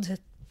told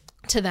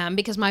to them,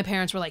 because my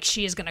parents were like,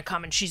 she is going to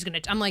come and she's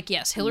going to... I'm like,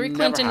 yes, Hillary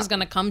Clinton is going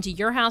to come to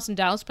your house in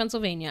Dallas,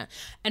 Pennsylvania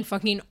and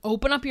fucking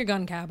open up your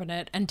gun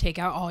cabinet and take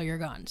out all your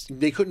guns.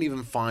 They couldn't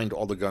even find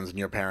all the guns in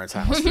your parents'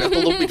 house. You have to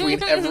look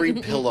between every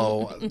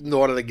pillow in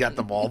order to get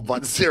them all,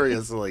 but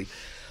seriously.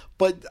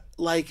 But,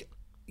 like,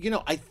 you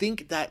know, I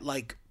think that,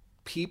 like,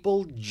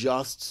 people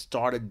just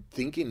started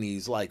thinking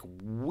these, like,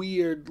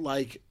 weird,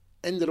 like,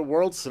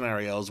 end-of-the-world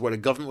scenarios where the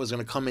government was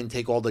going to come in,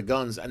 take all the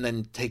guns, and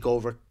then take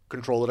over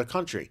control of the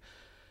country.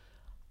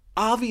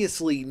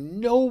 Obviously,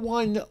 no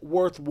one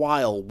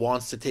worthwhile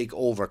wants to take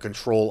over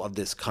control of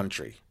this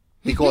country,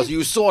 because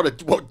you saw the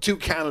two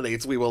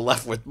candidates we were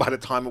left with by the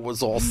time it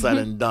was all said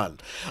and done.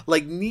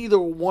 Like, neither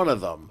one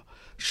of them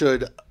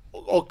should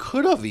or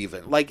could have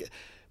even. Like,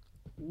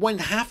 when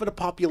half of the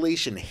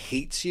population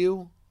hates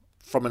you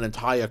from an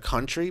entire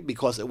country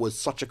because it was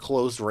such a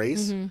close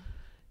race,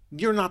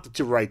 you're not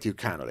the right two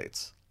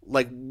candidates.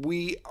 Like,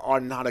 we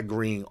are not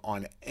agreeing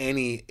on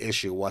any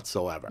issue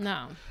whatsoever.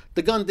 No.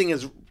 The gun thing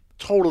is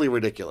totally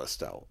ridiculous,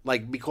 though.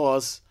 Like,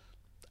 because,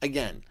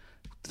 again,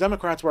 the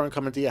Democrats weren't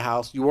coming to your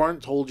house. You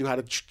weren't told you had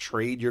to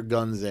trade your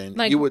guns in.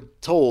 Like, you were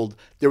told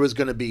there was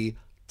going to be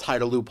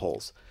tighter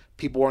loopholes.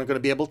 People weren't going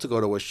to be able to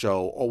go to a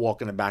show or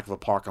walk in the back of a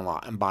parking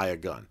lot and buy a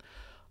gun.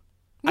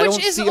 I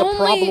don't see a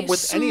problem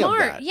with any of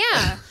that.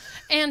 Yeah.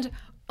 And,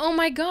 oh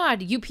my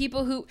God, you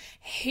people who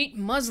hate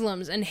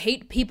Muslims and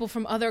hate people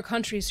from other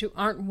countries who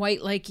aren't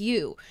white like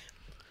you.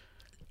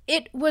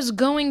 It was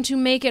going to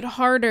make it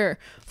harder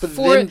for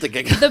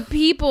the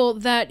people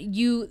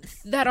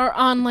that are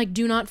on, like,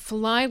 do not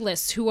fly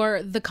lists, who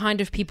are the kind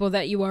of people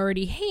that you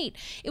already hate.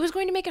 It was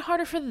going to make it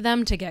harder for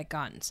them to get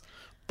guns.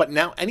 But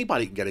now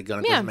anybody can get a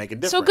gun. It doesn't make a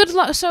difference. So good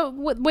luck. So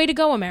way to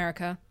go,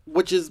 America.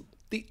 Which is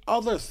the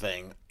other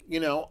thing, you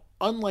know.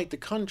 Unlike the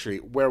country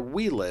where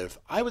we live,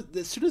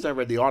 as soon as I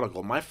read the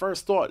article, my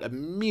first thought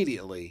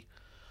immediately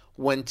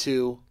went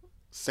to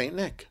St.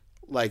 Nick.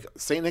 Like,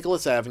 St.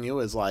 Nicholas Avenue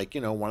is, like,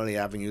 you know, one of the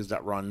avenues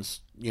that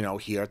runs, you know,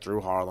 here through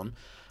Harlem.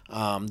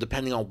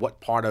 Depending on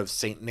what part of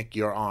St. Nick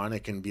you're on,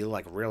 it can be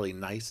like really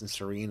nice and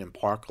serene and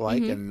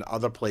park-like, and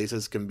other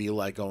places can be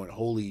like going,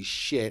 holy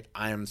shit,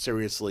 I am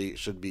seriously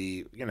should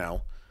be,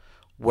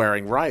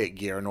 wearing riot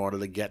gear in order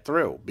to get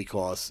through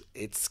because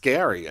it's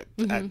scary at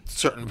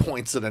certain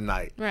points of the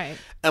night. Right.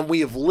 And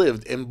we have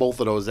lived in both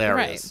of those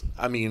areas.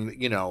 Right. I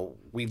mean,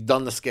 we've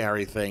done the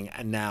scary thing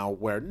and now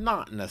we're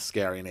not in a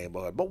scary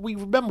neighborhood, but we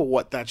remember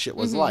what that shit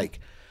was like.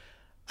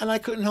 And I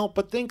couldn't help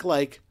but think,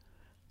 like,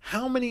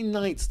 how many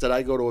nights did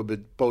I go to a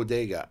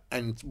bodega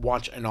and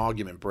watch an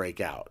argument break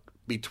out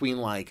between,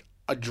 like,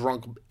 a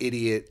drunk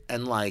idiot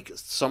and, like,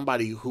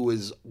 somebody who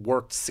has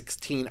worked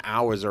 16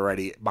 hours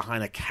already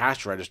behind a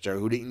cash register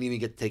who didn't even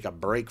get to take a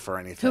break for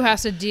anything. Who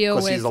has to deal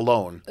with he's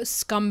alone.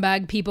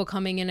 Scumbag people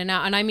coming in and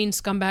out. And I mean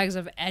scumbags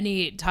of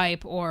any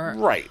type or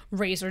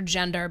race or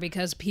gender,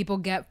 because people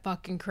get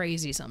fucking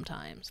crazy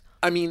sometimes.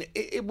 I mean,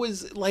 it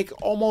was, like,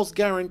 almost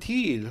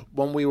guaranteed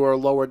when we were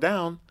lower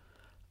down.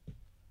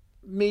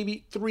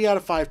 Maybe 3 out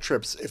of 5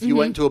 trips, if you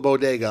went to a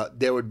bodega,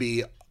 there would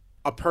be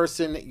a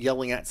person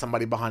yelling at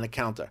somebody behind a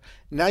counter.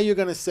 Now you're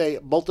going to say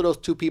both of those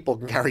 2 people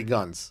can carry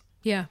guns.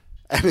 Yeah.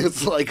 And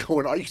it's like,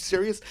 going, are you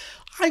serious?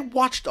 I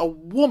watched a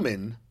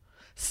woman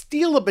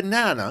steal a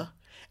banana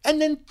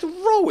and then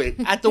throw it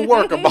at the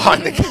worker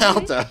behind the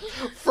counter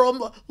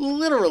from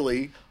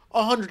literally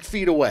 100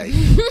 feet away.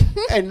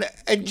 and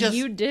just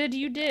You did.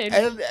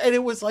 And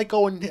it was like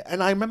going,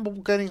 and I remember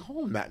getting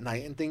home that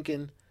night and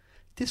thinking,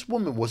 this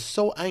woman was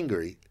so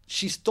angry.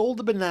 She stole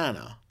the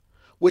banana,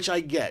 which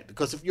I get,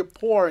 because if you're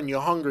poor and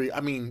you're hungry,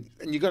 I mean,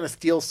 and you're going to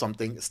steal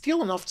something,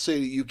 steal enough so that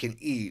you can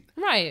eat.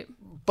 Right.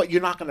 But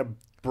you're not going to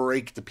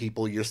break the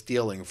people you're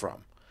stealing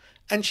from.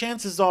 And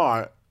chances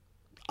are,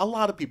 a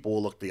lot of people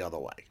will look the other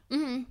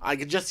way. I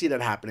could just see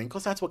that happening,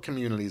 because that's what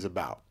community is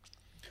about.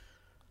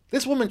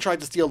 This woman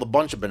tried to steal a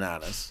bunch of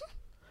bananas,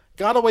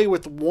 got away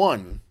with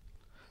one.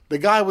 The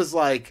guy was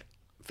like,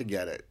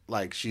 forget it.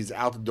 Like, she's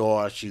out the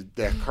door.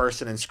 They're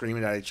cursing and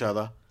screaming at each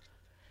other.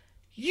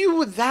 You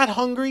were that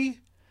hungry,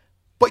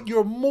 but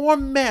you're more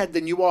mad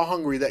than you are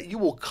hungry that you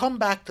will come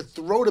back to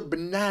throw the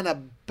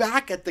banana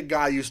back at the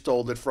guy you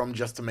stole it from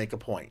just to make a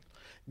point.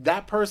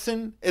 That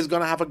person is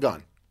going to have a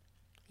gun.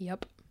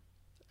 Yep.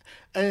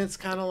 And it's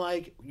kind of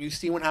like, you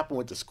see what happened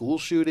with the school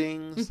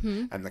shootings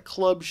and the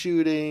club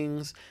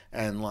shootings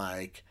and,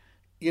 like,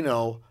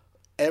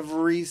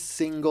 every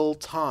single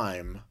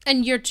time.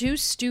 And you're too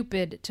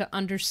stupid to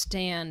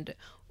understand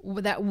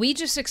that we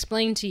just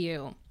explained to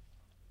you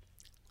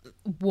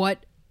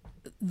what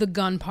the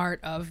gun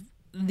part of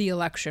the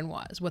election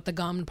was, what the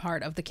gun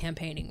part of the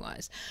campaigning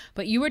was.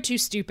 But you were too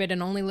stupid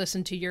and only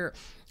listened to your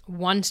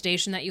one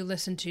station that you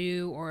listened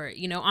to, or,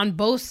 on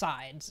both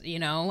sides,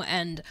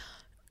 and,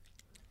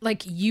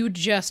 like, you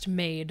just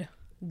made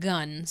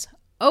guns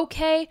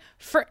okay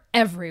for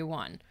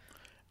everyone.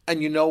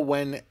 And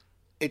when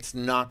it's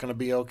not going to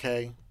be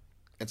okay?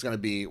 It's going to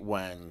be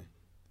when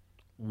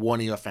one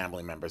of your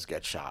family members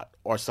gets shot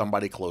or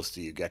somebody close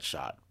to you gets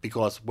shot.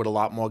 Because with a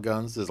lot more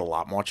guns, there's a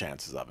lot more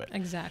chances of it.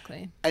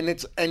 Exactly. And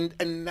it's and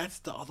that's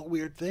the other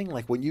weird thing.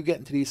 Like, when you get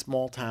into these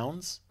small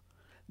towns,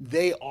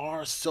 they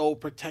are so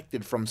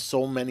protected from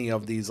so many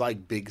of these,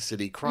 like, big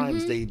city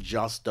crimes. They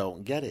just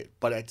don't get it.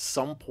 But at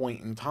some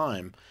point in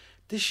time,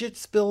 this shit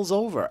spills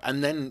over.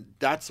 And then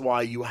that's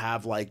why you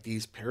have, like,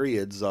 these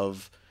periods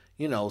of,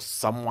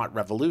 somewhat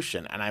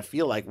revolution. And I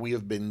feel like we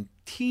have been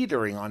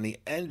teetering on the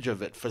edge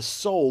of it for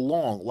so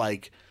long.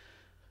 Like,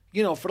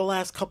 for the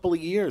last couple of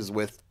years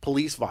with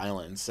police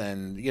violence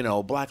and,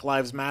 Black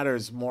Lives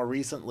Matters more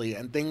recently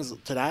and things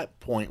to that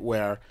point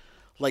where,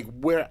 like,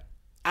 we're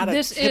at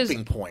a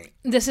tipping point.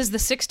 This is the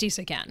 60s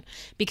again,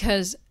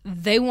 because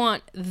they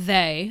want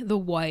the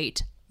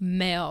white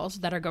males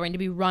that are going to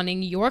be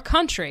running your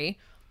country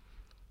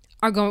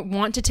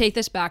want to take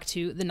this back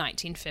to the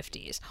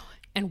 1950s.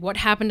 And what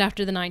happened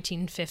after the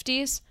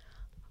 1950s?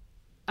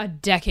 A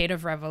decade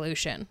of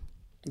revolution.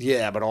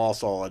 Yeah, but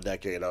also a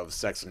decade of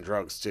sex and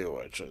drugs, too,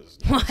 which is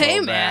hey,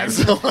 man.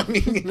 So, I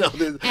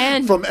mean,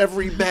 and from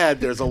every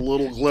bad, there's a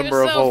little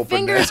glimmer of hope.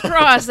 Fingers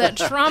crossed that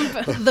Trump,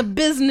 the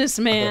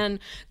businessman,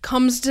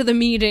 comes to the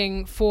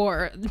meeting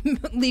for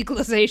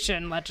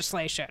legalization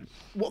legislation.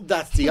 Well,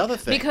 that's the other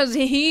thing. Because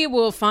he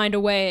will find a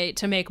way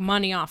to make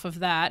money off of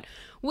that,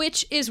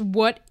 which is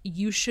what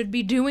you should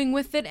be doing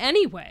with it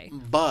anyway.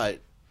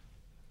 But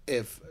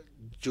if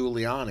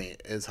Giuliani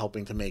is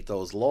helping to make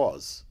those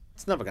laws,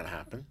 it's never going to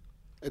happen.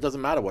 It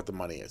doesn't matter what the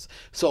money is.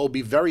 So it'll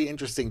be very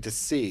interesting to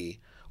see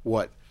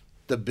what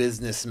the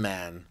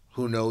businessman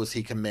who knows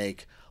he can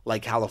make,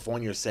 like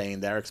California is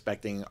saying they're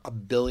expecting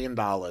 $1 billion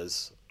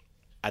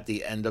at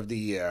the end of the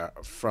year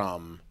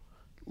from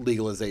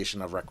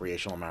legalization of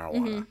recreational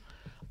marijuana.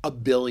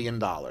 $1 billion.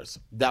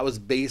 That was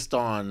based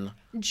on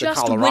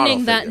just the Colorado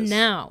winning that figures.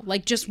 now,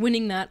 like just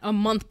winning that a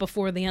month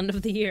before the end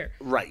of the year.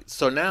 Right.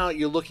 So now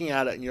you're looking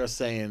at it and you're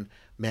saying,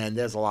 man,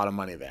 there's a lot of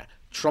money there.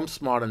 Trump's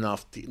smart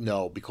enough to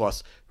know,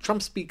 because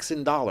Trump speaks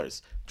in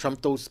dollars.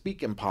 Trump don't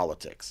speak in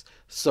politics.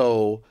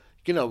 So,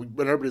 when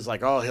everybody's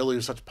like, oh,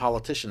 Hillary's such a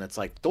politician, it's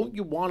like, don't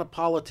you want a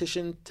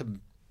politician to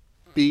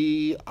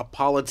be a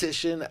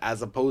politician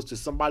as opposed to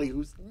somebody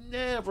who's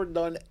never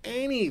done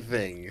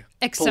anything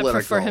Except for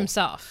political.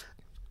 himself.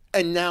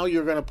 And now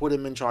you're going to put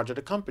him in charge of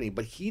the company,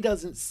 but he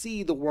doesn't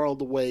see the world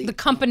the way The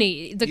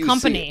company. You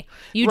see it.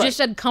 You Right. just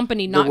said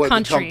company, the not way the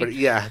country. company-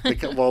 yeah.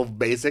 Well,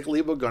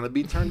 basically, we're going to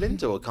be turned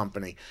into a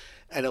company.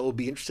 And it will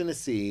be interesting to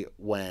see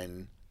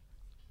when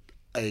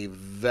a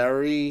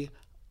very,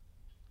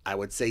 I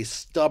would say,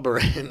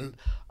 stubborn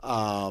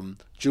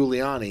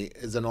Giuliani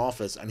is in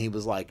office and he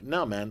was like,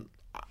 no, man,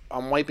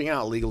 I'm wiping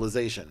out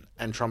legalization.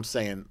 And Trump's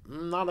saying,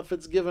 not if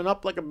it's given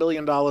up like $1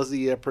 billion a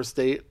year per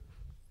state.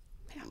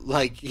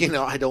 Like,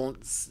 I don't.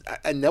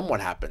 And then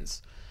what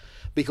happens?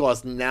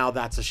 Because now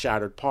that's a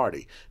shattered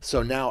party.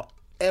 So now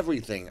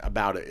everything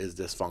about it is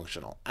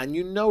dysfunctional. And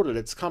you know that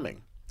it's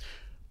coming.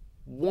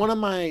 One of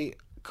my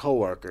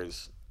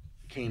coworkers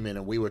came in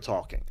and we were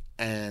talking.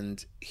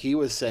 And he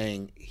was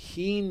saying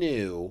he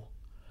knew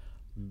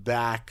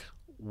back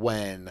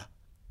when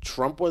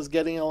Trump was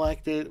getting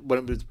elected, when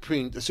it was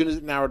as soon as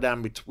it narrowed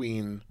down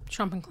between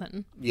Trump and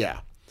Clinton. Yeah.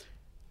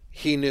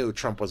 He knew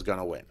Trump was going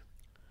to win.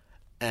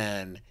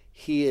 And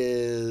he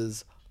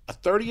is a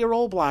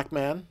 30-year-old black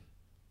man.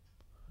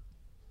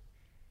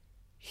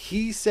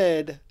 He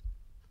said,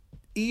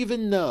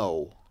 even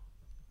though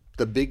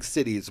the big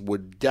cities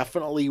would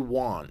definitely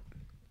want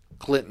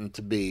Clinton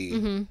to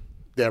be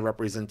their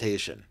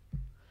representation,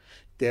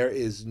 there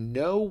is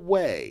no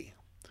way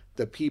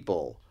the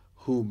people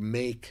who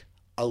make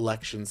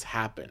elections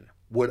happen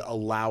would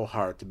allow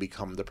her to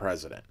become the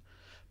president,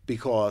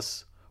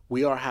 because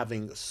we are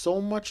having so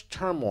much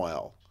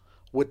turmoil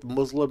with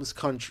Muslim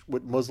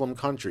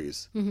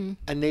countries,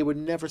 and they would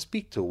never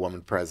speak to a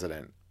woman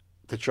president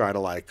to try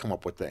to come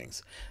up with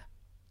things.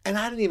 And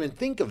I didn't even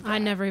think of that. I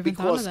never even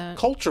thought of that.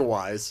 Because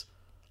culture-wise,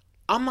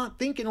 I'm not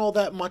thinking all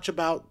that much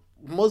about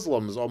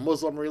Muslims or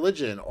Muslim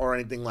religion or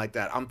anything like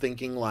that. I'm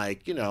thinking we're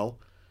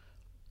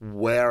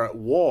at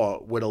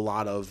war with a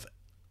lot of,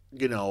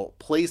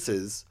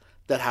 places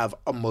that have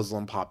a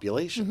Muslim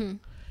population.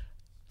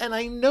 And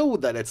I know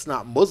that it's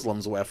not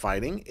Muslims we're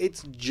fighting.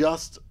 It's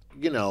just,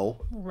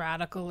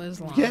 Radical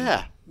Islam.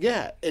 Yeah.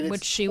 And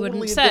Which it's she totally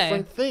wouldn't a say.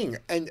 different thing.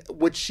 And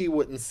which she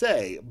wouldn't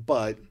say.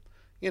 But,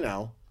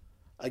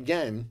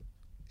 again,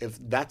 if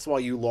that's why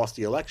you lost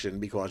the election,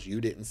 because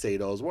you didn't say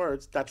those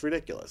words, that's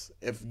ridiculous.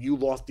 If you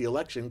lost the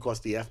election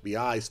because the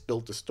FBI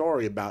spilt a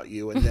story about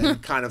you and then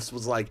kind of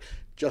was like,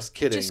 just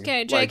kidding, Just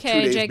kidding, like 2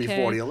 JK, days JK.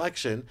 before the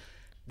election,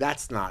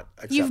 that's not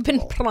acceptable. You've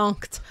been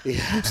planked.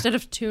 Yeah. Instead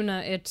of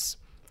tuna, it's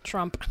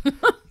Trump.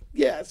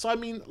 Yeah, so I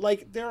mean,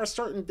 there are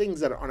certain things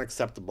that are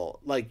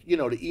unacceptable.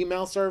 The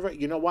email server,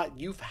 you know what?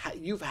 You've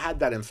had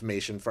that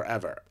information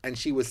forever, and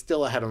she was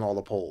still ahead on all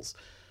the polls.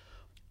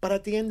 But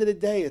at the end of the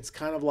day, it's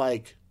kind of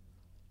like,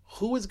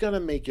 who is going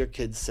to make your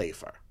kids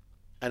safer?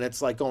 And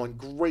it's like going,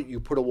 great, you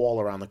put a wall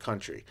around the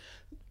country.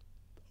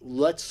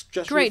 Let's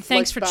just Great,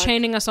 thanks for reflect back.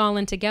 chaining us all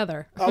in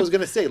together. I was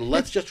going to say,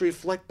 let's just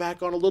reflect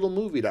back on a little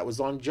movie that was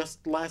on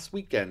just last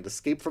weekend,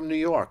 Escape from New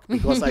York,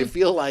 because I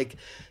feel like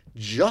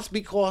just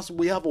because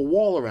we have a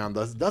wall around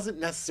us doesn't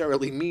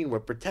necessarily mean we're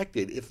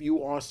protected if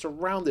you are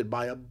surrounded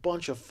by a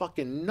bunch of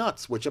fucking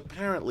nuts, which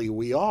apparently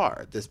we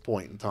are at this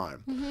point in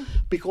time.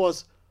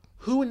 Because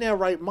who in their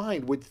right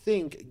mind would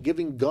think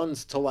giving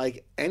guns to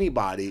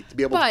anybody to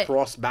be able to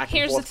cross back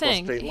and forth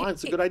across straight lines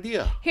is a good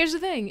idea? Here's the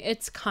thing.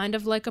 It's kind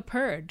of like a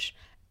purge.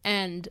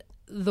 And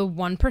the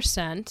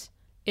 1%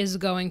 is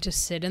going to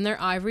sit in their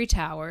ivory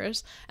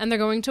towers and they're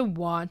going to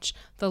watch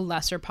the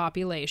lesser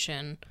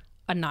population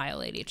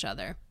annihilate each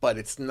other. But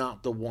it's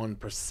not the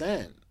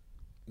 1%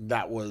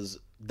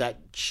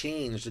 that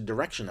changed the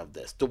direction of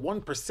this. The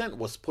 1%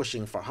 was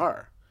pushing for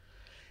her.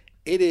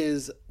 It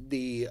is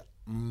the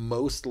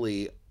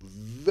mostly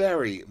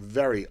very,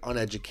 very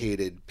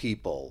uneducated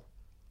people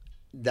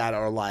that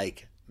are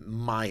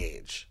my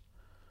age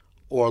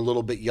or a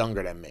little bit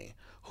younger than me,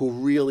 who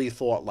really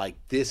thought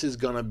this is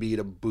going to be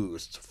the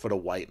boost for the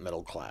white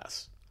middle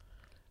class.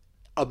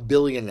 A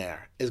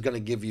billionaire is going to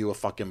give you a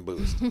fucking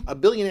boost. A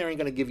billionaire ain't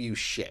going to give you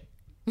shit.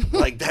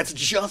 That's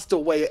just a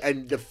way.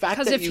 And the fact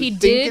that Because if you he think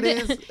did,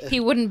 it is, he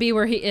wouldn't be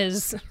where he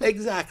is.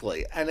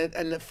 exactly.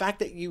 And the fact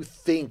that you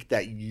think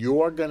that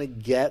you're going to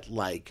get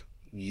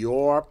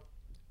your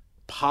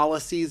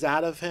policies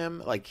out of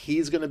him,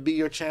 he's going to be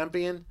your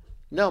champion.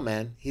 No,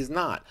 man, he's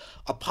not.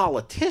 A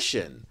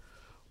politician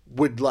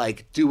would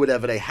do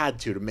whatever they had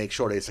to make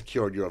sure they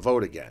secured your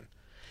vote again.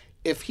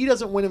 If he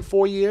doesn't win in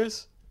 4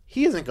 years,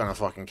 he isn't going to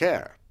fucking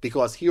care,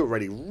 because he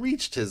already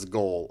reached his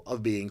goal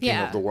of being king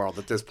of the world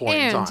at this point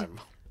in time.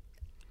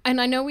 And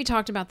I know we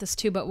talked about this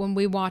too, but when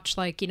we watched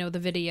the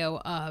video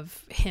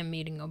of him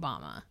meeting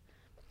Obama,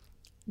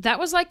 that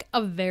was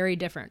a very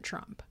different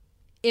Trump.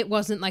 It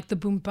wasn't the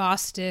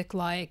bombastic,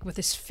 with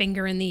his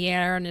finger in the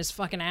air and his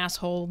fucking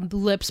asshole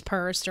lips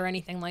pursed or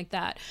anything like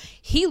that.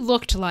 He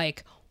looked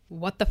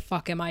what the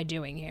fuck am I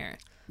doing here?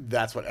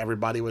 That's what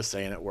everybody was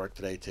saying at work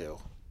today too.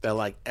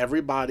 They're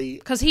everybody...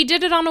 Because he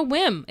did it on a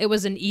whim. It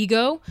was an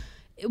ego.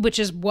 which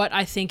is what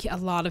I think a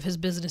lot of his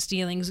business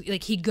dealings,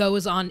 like he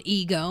goes on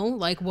ego,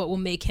 like what will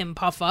make him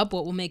puff up,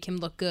 what will make him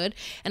look good.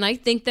 And I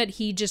think that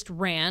he just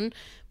ran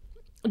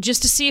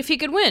just to see if he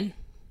could win.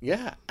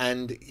 Yeah,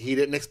 and he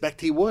didn't expect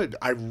he would.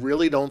 I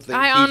really don't think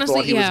honestly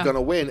thought he was going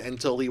to win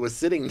until he was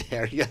sitting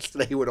there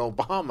yesterday with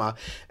Obama,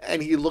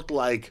 and he looked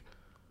like,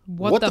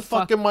 what the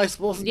fuck am I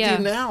supposed to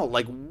do now?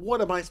 Like, what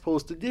am I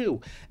supposed to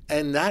do?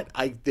 And that,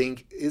 I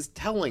think, is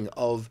telling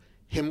of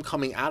him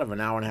coming out of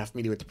an hour-and-a-half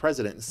meeting with the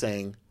president and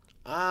saying,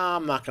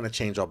 I'm not going to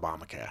change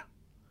Obamacare.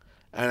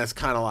 And it's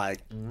kind of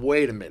like,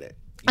 wait a minute.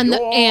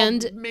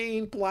 Your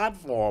main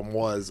platform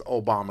was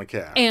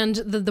Obamacare. And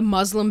the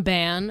Muslim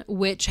ban,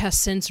 which has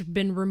since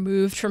been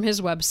removed from his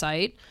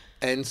website.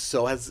 And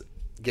so has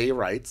gay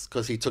rights,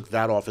 because he took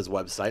that off his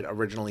website.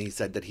 Originally, he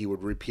said that he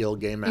would repeal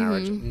gay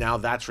marriage. Mm-hmm. Now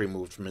that's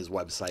removed from his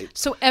website.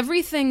 So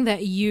everything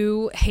that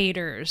you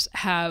haters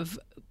have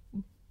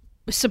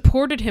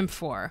supported him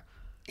for,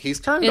 he's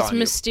turned it's on you.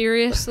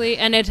 mysteriously,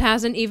 and it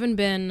hasn't even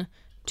been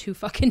 2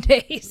 fucking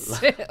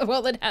days.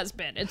 Well, it has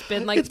been. It's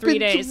been like 3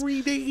 days. It's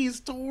been 3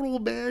 days total,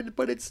 man.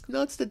 But it's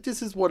nuts that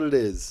this is what it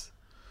is.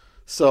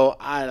 So,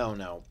 I don't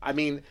know. I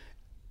mean,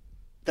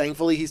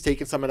 thankfully, he's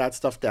taken some of that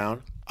stuff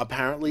down.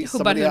 Apparently,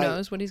 who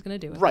knows what he's going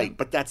to do with right, it.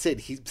 But that's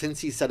it. Since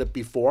he said it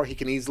before, he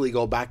can easily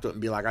go back to it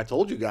and be like, I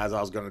told you guys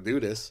I was going to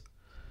do this.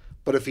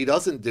 But if he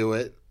doesn't do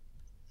it,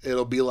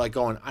 it'll be like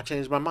going, I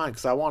changed my mind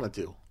because I wanted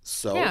to.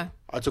 So,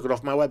 I took it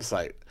off my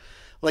website.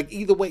 Like,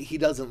 either way, he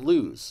doesn't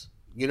lose.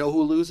 You know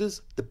who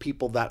loses? The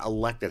people that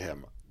elected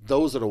him.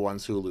 Those are the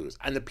ones who lose.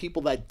 And the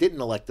people that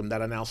didn't elect him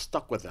that are now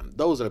stuck with him,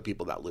 those are the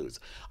people that lose.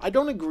 I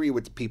don't agree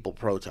with the people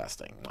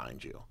protesting,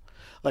 mind you.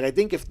 Like, I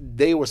think if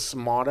they were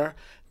smarter,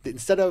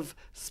 instead of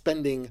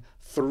spending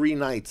 3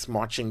 nights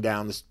marching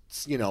down the,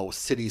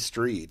 city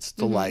streets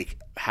to, like,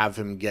 have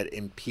him get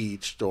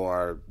impeached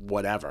or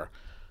whatever,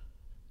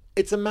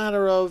 it's a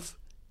matter of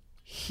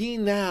he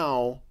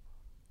now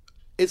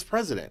is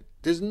president.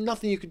 There's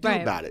nothing you could do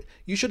about it.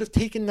 You should have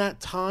taken that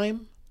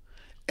time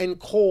and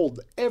called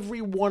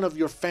every one of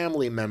your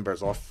family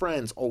members or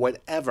friends or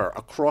whatever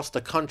across the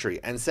country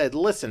and said,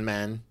 listen,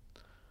 man,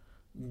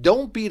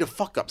 don't be the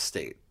fuck up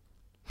state.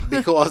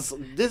 Because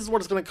this is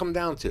what it's going to come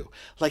down to.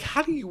 Like,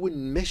 how do you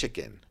win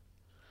Michigan?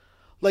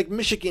 Like,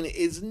 Michigan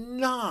is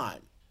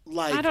not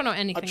like I don't know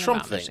anything a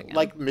Trump about thing. Michigan.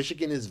 Like,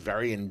 Michigan is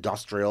very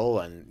industrial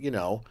and,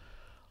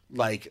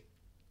 like,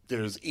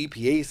 there's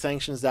EPA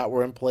sanctions that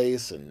were in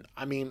place. And,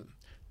 I mean,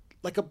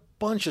 like, a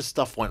bunch of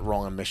stuff went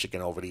wrong in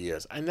Michigan over the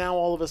years. And now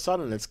all of a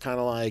sudden it's kind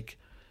of like,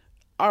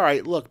 all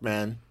right, look,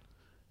 man,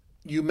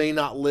 you may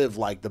not live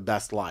like the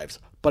best lives,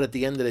 but at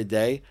the end of the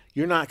day,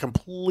 you're not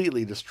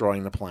completely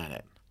destroying the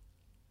planet.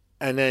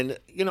 And then,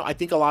 I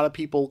think a lot of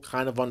people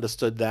kind of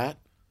understood that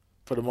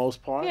for the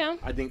most part. Yeah.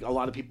 I think a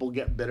lot of people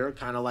get bitter,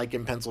 kind of like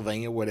in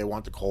Pennsylvania where they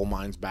want the coal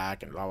mines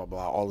back and blah, blah,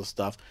 blah, all this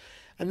stuff.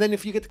 And then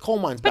if you get the coal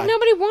mines back, but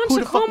nobody wants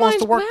the coal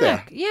mines work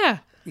back. there? Yeah.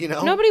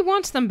 Nobody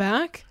wants them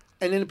back.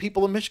 And then the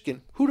people in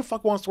Michigan, who the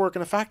fuck wants to work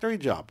in a factory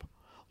job?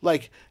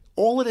 Like,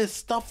 all of this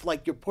stuff,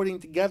 like, you're putting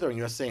together and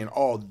you're saying,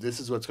 oh, this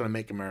is what's going to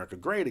make America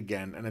great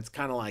again. And it's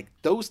kind of like,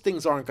 those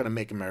things aren't going to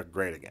make America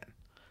great again.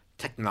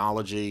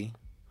 Technology,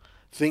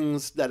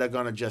 things that are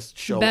going to just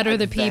show better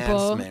the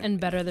people and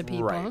better the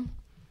people. Right.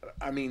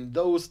 I mean,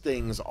 those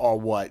things are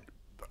what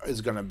is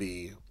going to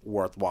be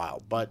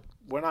worthwhile. But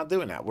we're not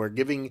doing that. We're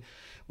giving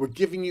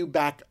you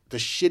back the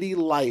shitty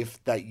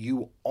life that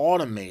you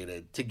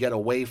automated to get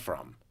away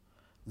from.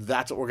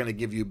 That's what we're going to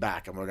give you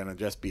back. And we're going to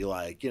just be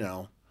like,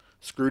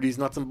 screw these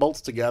nuts and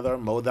bolts together,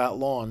 mow that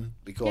lawn.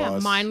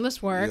 Because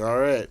mindless work.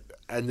 You're it.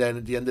 And then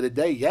at the end of the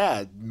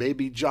day,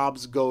 maybe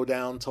jobs go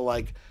down to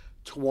like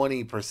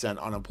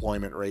 20%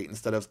 unemployment rate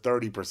instead of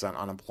 30%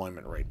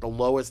 unemployment rate. The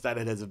lowest that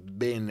it has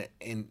been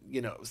in,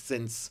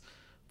 since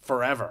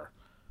forever.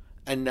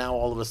 And now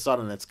all of a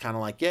sudden it's kind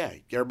of like,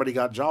 everybody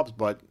got jobs,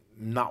 but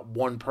not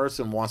one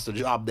person wants the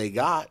job they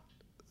got.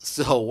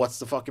 So what's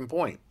the fucking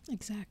point?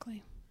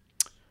 Exactly.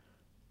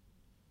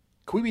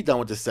 Can we be done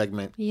with this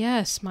segment?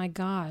 Yes, my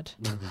God.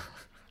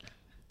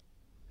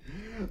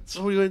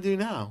 So what are you going to do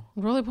now?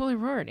 Roly poly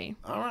Rory.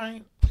 All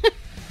right.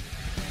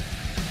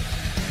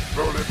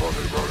 Roly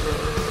poly Roly.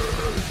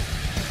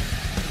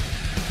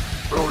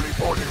 Roly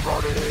poly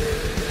Roly.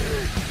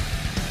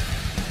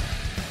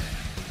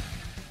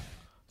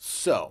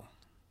 So,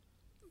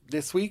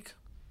 this week,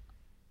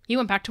 You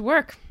went back to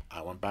work.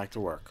 I went back to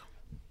work.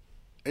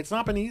 It's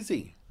not been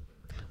easy.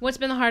 What's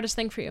been the hardest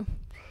thing for you?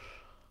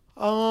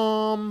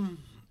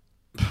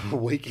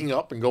 Waking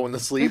up and going to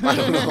sleep. I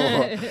don't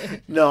know.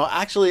 No,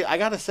 actually, I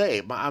gotta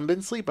say, I've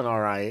been sleeping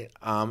all right.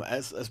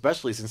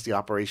 Especially since the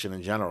operation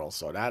in general.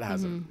 So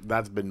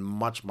that's been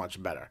much, much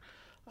better.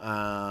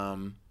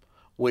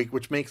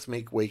 Which makes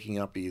waking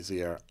up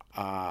easier.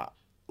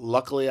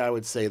 Luckily, I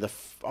would say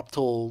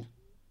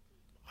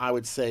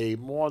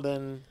more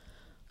than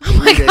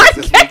 3 days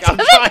this week. I'm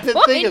trying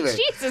to think of it.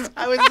 Jesus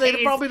I would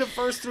say probably the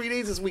first 3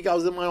 days this week I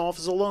was in my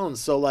office alone.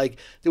 So, like,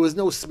 there was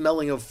no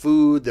smelling of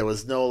food. There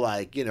was no,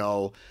 like,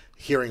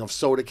 hearing of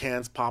soda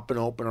cans popping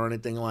open or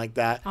anything like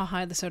that. I'll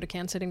hide the soda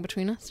can sitting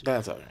between us.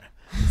 That's okay.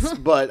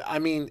 But I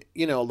mean,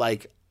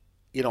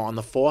 on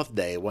the fourth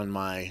day when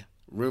my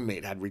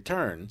roommate had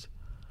returned,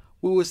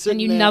 we were sitting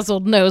And you there.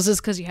 nuzzled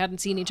noses because you hadn't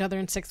seen each other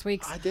in 6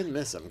 weeks. I did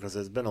miss him because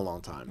it's been a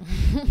long time.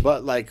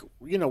 But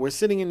we're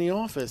sitting in the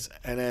office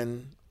and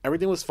then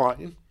everything was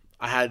fine.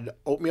 I had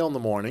oatmeal in the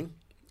morning.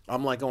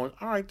 I'm like going,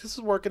 all right, this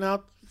is working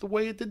out the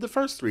way it did the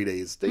first 3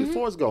 days. Day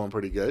 4 is going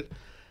pretty good.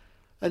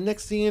 And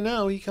next thing you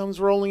know, he comes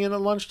rolling in at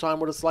lunchtime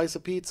with a slice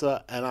of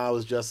pizza. And I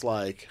was just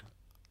like,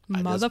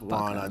 I just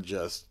want to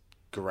just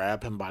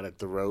grab him by the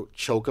throat,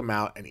 choke him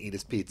out, and eat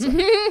his pizza.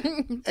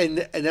 and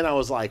then I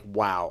was like,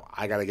 wow,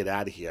 I got to get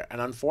out of here. And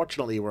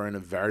unfortunately, we're in a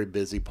very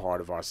busy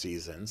part of our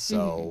season.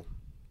 So,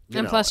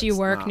 and plus you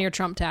work near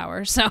Trump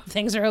Tower, so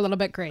things are a little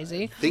bit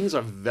crazy. Things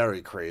are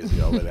very crazy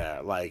over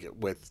there, like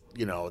with,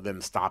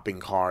 them stopping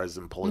cars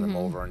and pulling them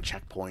over and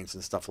checkpoints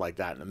and stuff like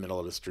that in the middle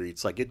of the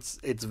streets. Like, it's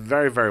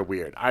very, very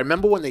weird. I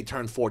remember when they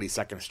turned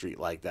 42nd Street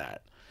like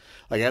that.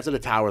 Like, after the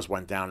towers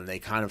went down and they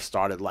kind of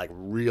started, like,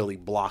 really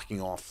blocking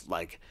off,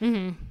 like,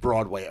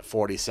 Broadway at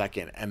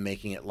 42nd and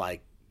making it,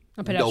 like,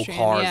 no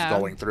cars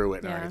going through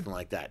it or anything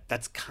like that.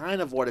 That's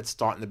kind of what it's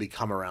starting to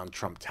become around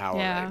Trump Tower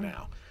right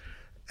now.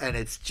 And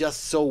it's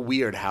just so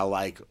weird how,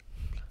 like,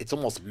 it's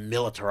almost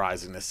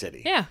militarizing the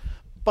city. Yeah.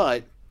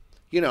 But,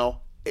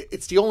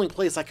 it's the only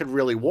place I could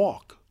really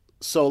walk.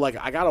 So, like,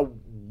 I got to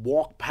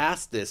walk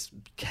past this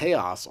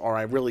chaos or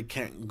I really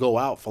can't go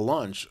out for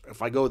lunch.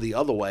 If I go the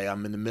other way,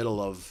 I'm in the middle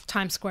of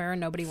Times Square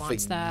and nobody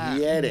wants that.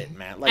 Forget it,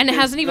 man. Like, and it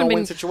hasn't even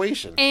been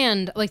situation.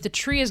 And, like, the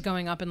tree is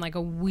going up in, like,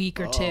 a week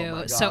or two. My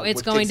God. So it's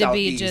Which going takes to out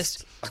be east.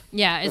 just,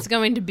 it's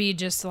going to be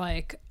just,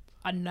 like,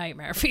 a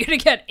nightmare for you to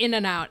get in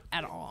and out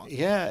at all.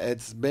 Yeah,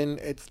 it's been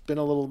a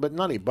little bit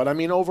nutty. But I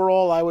mean,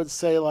 overall, I would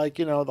say, like,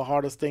 the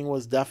hardest thing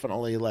was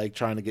definitely like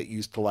trying to get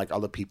used to like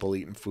other people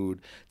eating food.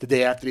 The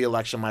day after the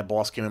election, my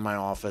boss came in my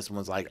office and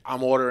was like,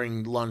 I'm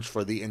ordering lunch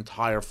for the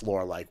entire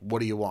floor. Like, what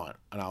do you want?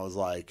 And I was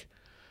like,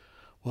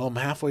 well, I'm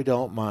halfway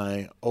done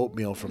my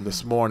oatmeal from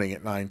this morning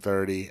at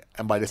 9:30,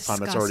 and by this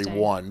time it's already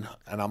 1.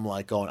 And I'm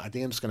like going, I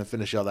think I'm just going to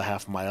finish the other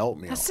half of my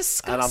oatmeal. That's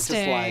disgusting. And I'm just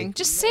like,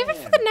 just save it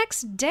for the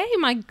next day,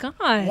 my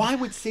God. Why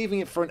would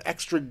saving it for an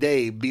extra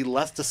day be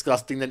less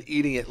disgusting than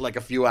eating it like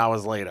a few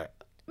hours later?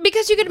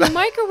 Because you could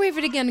microwave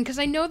it again, because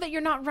I know that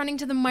you're not running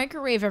to the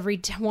microwave every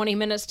 20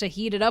 minutes to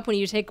heat it up when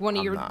you take one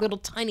of your little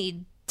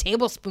tiny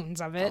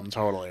tablespoons of it. I'm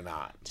totally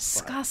not.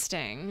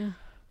 Disgusting.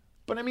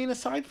 But I mean,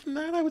 aside from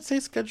that, I would say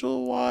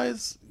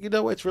schedule-wise,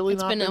 it's really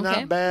not been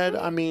that bad.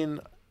 I mean,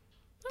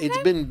 it's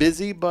been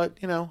busy, but,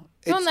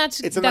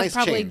 it's a nice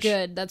probably change.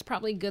 Good. That's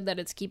probably good that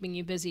it's keeping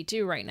you busy,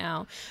 too, right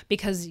now,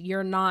 because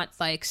you're not,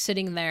 like,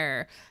 sitting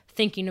there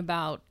thinking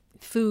about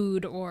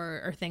food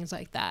or things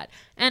like that.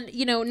 And,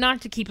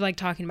 not to keep, like,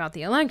 talking about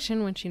the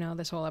election, which,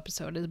 this whole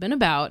episode has been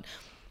about,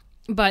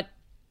 but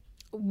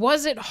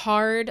was it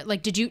hard?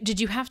 Like, did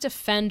you have to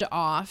fend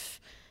off,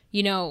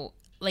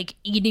 like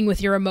eating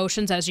with your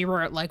emotions as you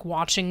were like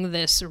watching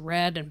this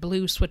red and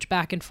blue switch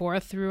back and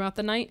forth throughout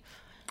the night?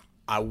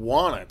 I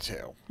wanted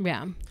to.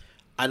 Yeah.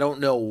 I don't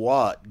know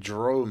what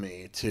drove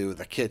me to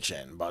the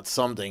kitchen, but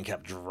something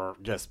kept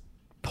just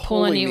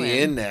pulling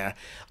me in there.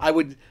 I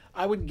would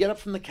get up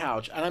from the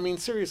couch, and I mean,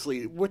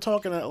 seriously, we're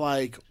talking at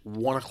like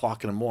 1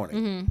 o'clock in the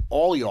morning.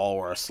 All y'all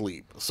were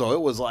asleep, so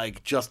it was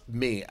like just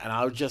me, and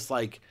I would just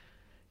like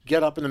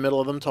get up in the middle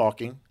of them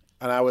talking,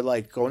 and I would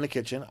like go in the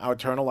kitchen. I would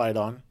turn a light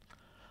on.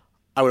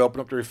 I would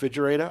open up the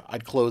refrigerator.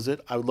 I'd close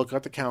it. I would look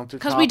at the counter.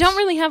 Because we don't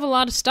really have a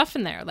lot of stuff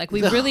in there. Like,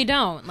 we really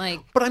don't.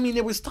 Like, but I mean,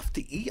 there was stuff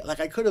to eat. Like,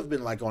 I could have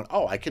been like going,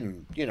 oh, I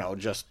can,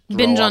 just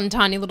binge on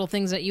tiny little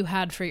things that you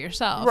had for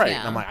yourself. Right. Yeah.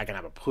 And I'm like, I can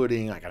have a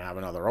pudding. I can have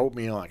another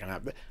oatmeal. I can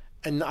have...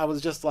 And I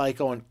was just like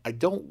going, I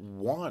don't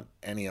want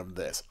any of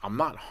this. I'm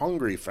not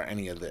hungry for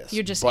any of this.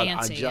 You're just but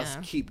antsy, I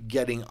just keep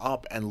getting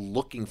up and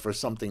looking for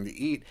something to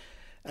eat.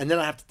 And then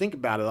I have to think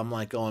about it. I'm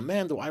like going,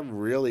 man, do I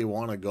really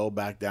want to go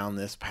back down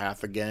this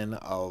path again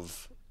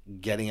of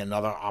getting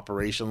another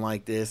operation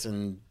like this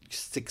in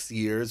 6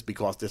 years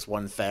because this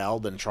one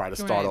failed and try to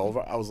start over?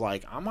 I was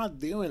like, I'm not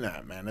doing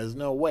that, man. There's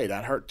no way.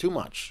 That hurt too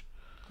much.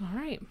 All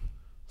right.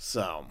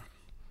 So.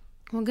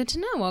 Well, good to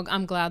know. Well,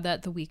 I'm glad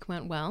that the week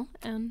went well.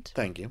 And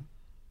thank you.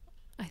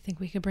 I think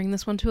we could bring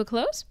this one to a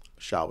close.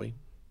 Shall we?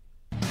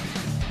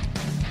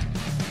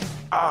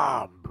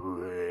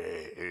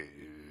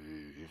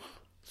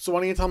 So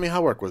why don't you tell me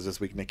how work was this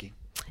week, Nikki?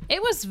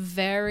 It was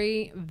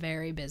very,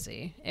 very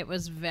busy. It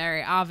was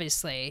very,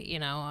 obviously,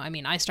 I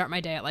mean, I start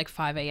my day at like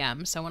 5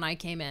 a.m. So when I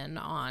came in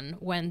on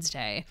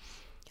Wednesday,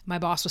 my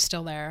boss was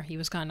still there. He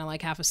was kind of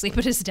like half asleep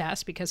at his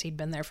desk because he'd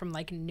been there from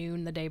like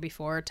noon the day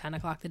before, 10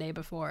 o'clock the day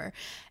before.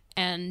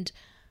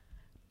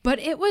 But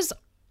it was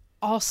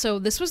also,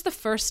 this was the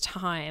first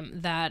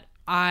time that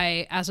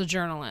I, as a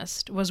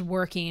journalist, was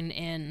working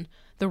in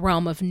the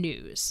realm of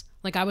news.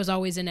 Like, I was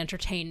always in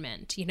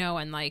entertainment,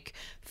 and like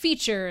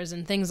features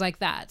and things like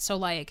that. So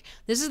like,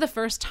 this is the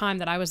first time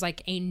that I was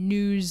like a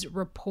news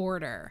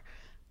reporter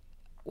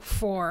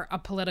for a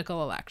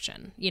political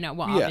election, well, Yes.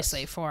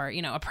 obviously for,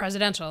 a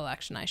presidential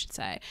election, I should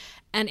say.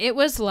 And it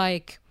was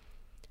like,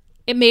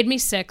 it made me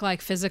sick,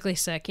 like physically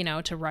sick,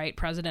 to write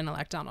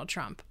President-elect Donald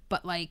Trump.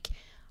 But like,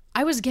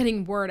 I was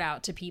getting word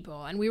out to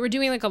people, and we were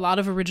doing like a lot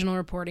of original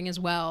reporting as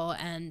well.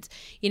 And,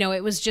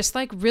 it was just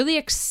like really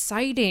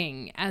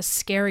exciting, as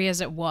scary as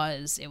it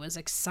was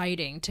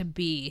exciting to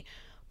be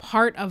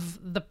part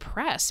of the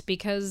press,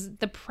 because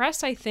the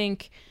press, I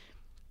think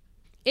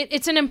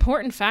it's an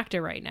important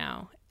factor right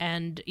now.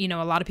 And, a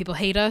lot of people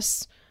hate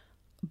us,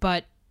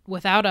 but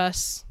without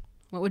us,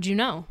 what would you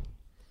know?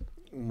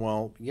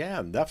 Well,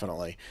 yeah,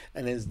 definitely.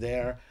 And is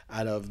there,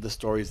 out of the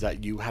stories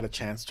that you had a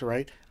chance to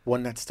write,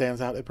 one that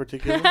stands out in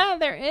particular?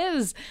 There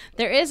is.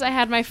 I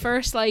had my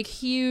first like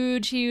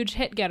huge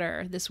hit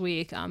getter this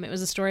week. It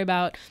was a story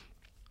about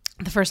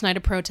the first night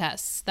of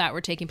protests that were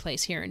taking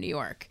place here in New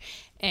York.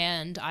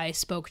 And I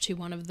spoke to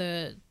one of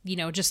the,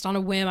 just on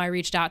a whim, I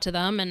reached out to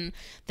them and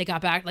they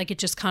got back. Like, it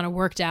just kind of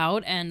worked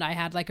out. And I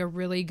had like a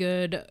really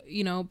good,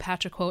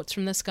 patch of quotes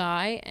from this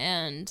guy.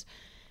 And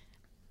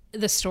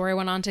the story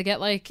went on to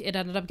get it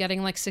ended up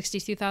getting like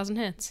 62,000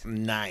 hits.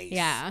 Nice.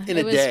 Yeah. In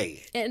a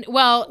day. In a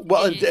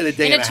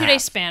 2-day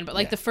span, but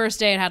like the first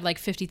day it had like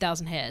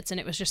 50,000 hits, and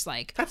it was just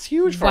like, that's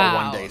huge for a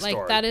one-day story.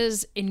 Like, that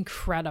is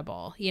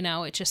incredible.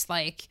 It's just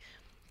like,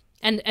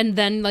 and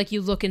then like you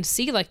look and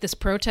see like this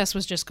protest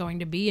was just going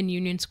to be in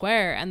Union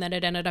Square, and then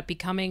it ended up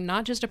becoming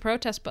not just a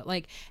protest, but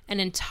like an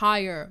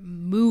entire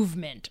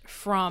movement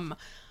from,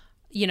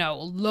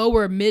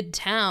 lower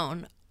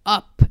midtown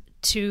up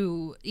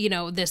to,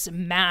 this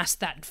mass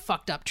that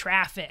fucked up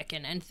traffic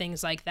and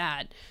things like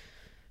that.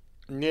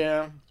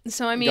 Yeah.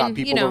 So, I mean, got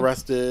people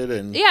arrested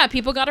and... Yeah,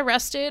 people got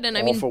arrested, and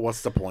I mean... for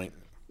what's the point?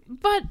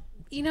 But,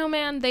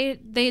 man,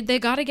 they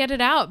got to get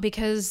it out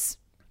because...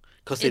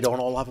 Because they don't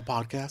all have a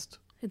podcast?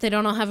 They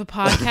don't all have a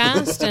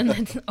podcast,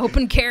 and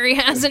open carry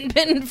hasn't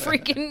been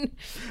freaking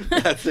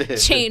That's it.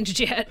 changed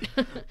yet.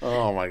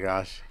 Oh, my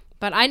gosh.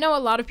 But I know a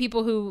lot of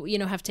people who,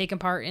 have taken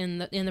part in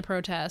the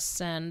protests,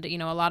 and,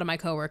 a lot of my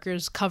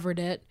coworkers covered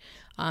it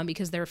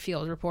because they're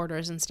field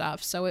reporters and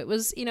stuff. So it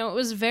was, it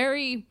was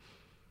very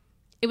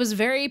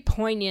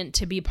poignant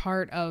to be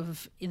part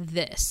of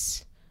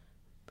this.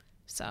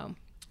 So.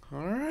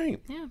 All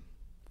right. Yeah.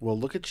 Well,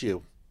 look at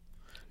you.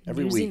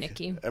 Every Boozy week.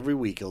 Nikki. Every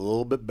week, a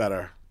little bit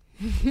better.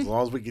 As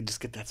long as we could just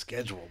get that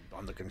schedule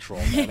under control,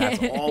 man.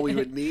 That's all we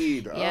would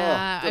need.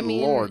 Yeah, oh, good I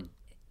mean, Lord.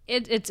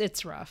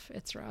 It's rough.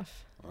 It's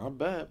rough. I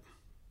bet.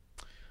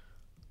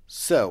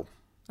 So.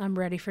 I'm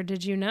ready for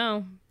Did You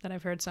Know, that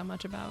I've heard so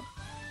much about.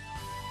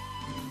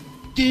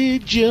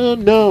 Did you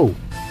know?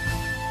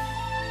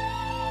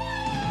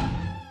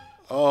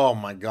 Oh,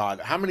 my God.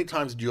 How many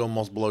times did you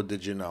almost blow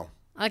Did You Know?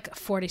 Like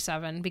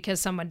 47, because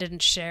someone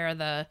didn't share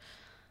the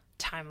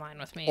timeline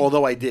with me.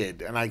 Although I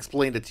did, and I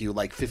explained it to you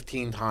like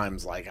 15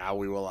 times, like how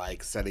we were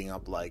like setting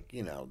up like,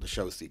 the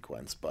show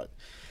sequence, but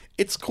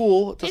it's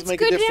cool. It doesn't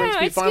make a difference. Now.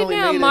 We it's finally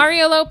good now. made it.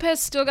 Mario Lopez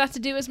still got to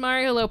do his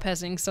Mario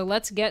Lopezing, so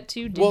let's get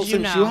to Did You Know.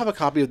 Since you have a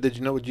copy of Did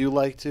You Know, would you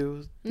like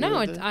to? No,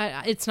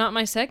 it's not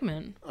my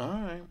segment. All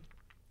right.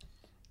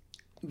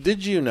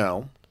 Did you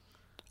know,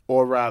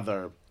 or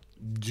rather,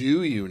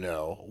 do you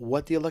know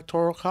what the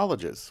Electoral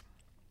College is?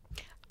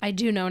 I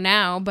do know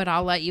now, but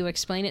I'll let you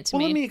explain it to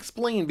me. Well, let me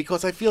explain,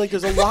 because I feel like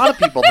there's a lot of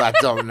people that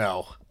don't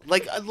know.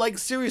 Like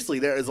seriously,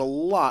 there is a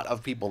lot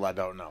of people that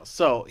don't know.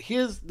 So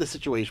here's the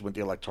situation with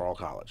the Electoral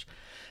College.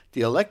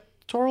 The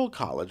Electoral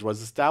College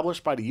was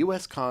established by the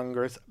U.S.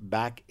 Congress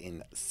back in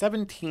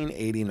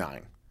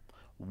 1789.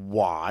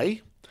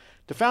 Why?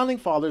 The Founding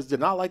Fathers did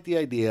not like the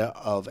idea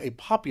of a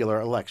popular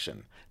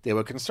election. They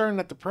were concerned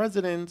that the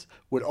president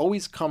would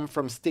always come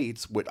from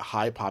states with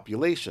high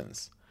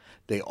populations.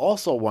 They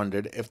also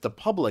wondered if the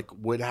public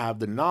would have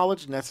the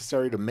knowledge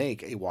necessary to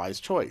make a wise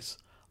choice.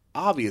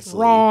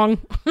 Obviously. Wrong.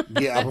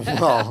 Yeah,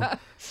 well.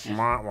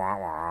 Wah, wah,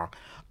 wah.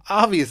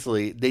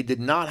 Obviously, they did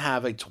not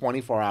have a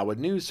 24-hour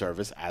news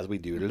service as we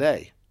do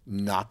today.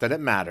 Not that it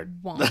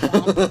mattered. Womp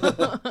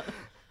womp.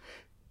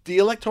 The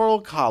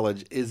Electoral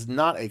College is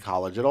not a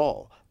college at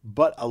all,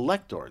 but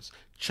electors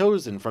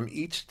chosen from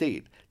each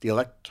state. The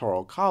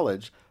Electoral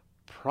College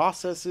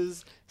process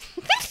is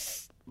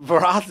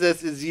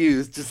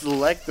used to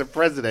select the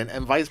president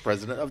and vice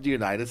president of the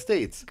United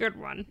States. Good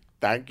one.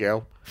 Thank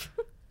you.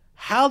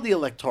 How the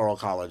Electoral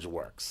College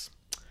works.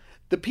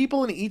 The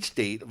people in each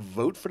state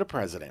vote for the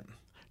president.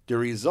 The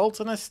results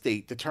in a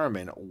state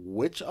determine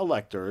which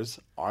electors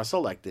are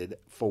selected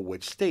for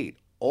which state.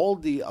 All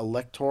the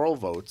electoral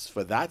votes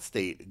for that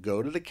state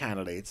go to the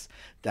candidates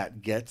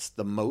that gets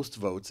the most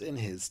votes in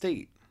his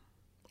state.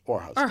 Or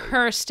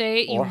her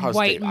state, you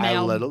white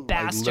male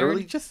bastard. I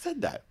literally just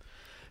said that.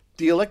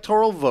 The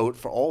electoral vote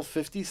for all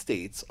 50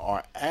 states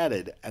are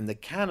added, and the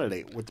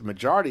candidate with the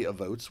majority of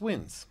votes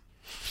wins.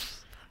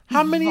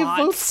 How many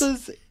votes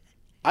does...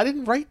 I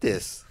didn't write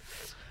this.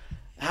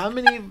 How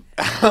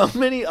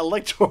many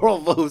electoral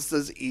votes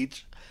does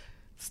each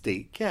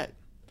state get?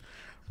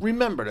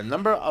 Remember, the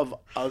number of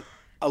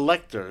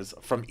electors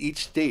from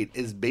each state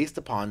is based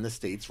upon the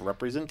state's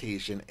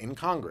representation in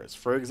Congress.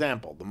 For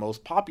example, the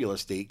most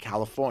populous state,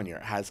 California,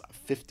 has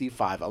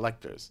 55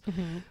 electors.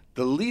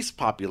 The least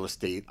populous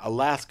state,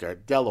 Alaska,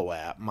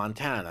 Delaware,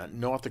 Montana,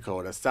 North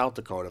Dakota, South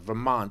Dakota,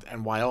 Vermont,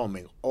 and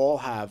Wyoming all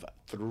have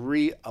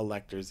 3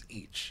 electors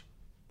each.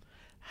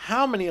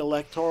 How many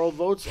electoral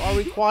votes are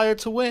required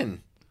to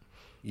win,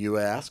 you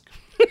ask?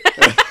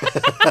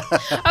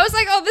 I was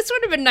like, oh, this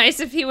would have been nice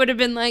if he would have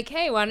been like,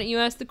 hey, why don't you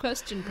ask the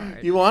question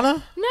part? You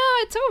wanna? No,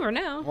 it's over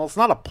now. Well, it's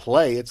not a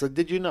play. It's a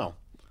did you know?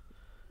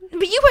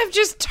 But you have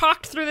just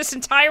talked through this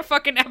entire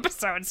fucking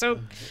episode, so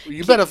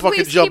You better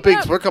fucking please jump keep in up.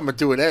 'cause we're coming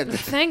to an end.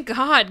 Thank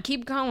God.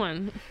 Keep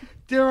going.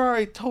 There are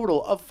a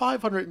total of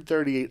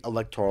 538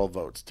 electoral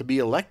votes. To be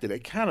elected, a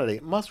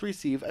candidate must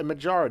receive a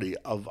majority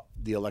of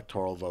the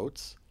electoral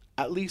votes,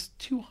 at least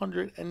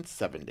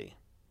 270.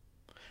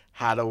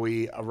 How do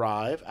we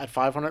arrive at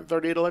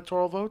 538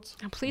 electoral votes?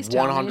 Oh, please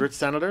tell me. 100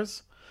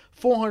 senators,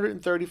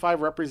 435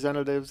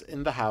 representatives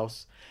in the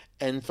House,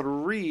 and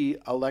 3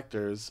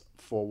 electors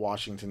for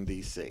Washington,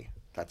 D.C.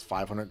 That's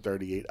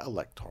 538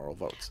 electoral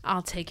votes.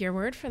 I'll take your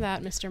word for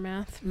that, Mr.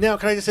 Math. Now,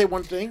 can I just say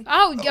one thing?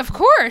 Oh, of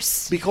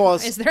course.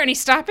 Because Is there any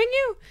stopping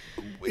you?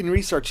 in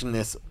researching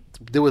this,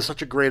 there was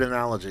such a great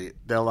analogy.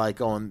 They're like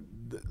going,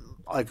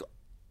 like,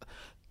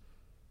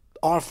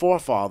 our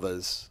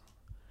forefathers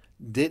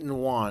didn't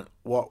want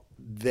what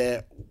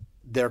they're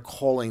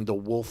calling the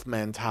wolf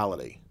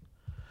mentality,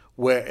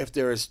 where if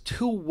there is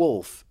 2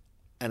 wolf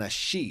and a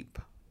sheep,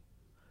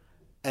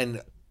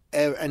 and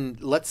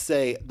let's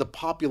say the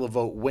popular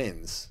vote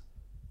wins,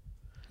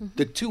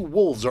 the 2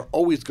 wolves are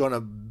always going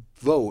to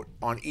vote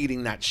on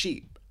eating that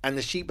sheep, and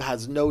the sheep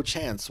has no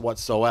chance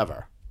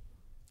whatsoever.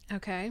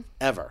 Okay.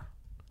 Ever.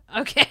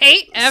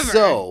 Okay. Ever.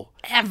 So,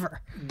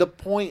 Ever. the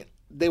point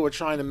they were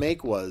trying to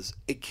make was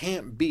it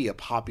can't be a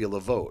popular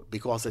vote,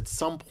 because at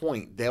some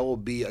point there will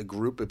be a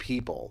group of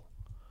people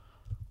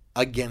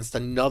against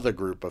another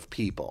group of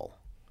people.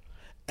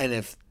 And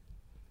if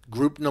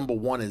group number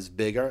 1 is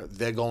bigger,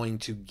 they're going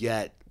to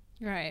get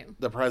Right.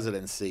 the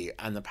presidency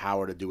and the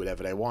power to do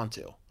whatever they want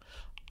to.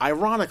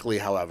 Ironically,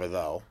 however,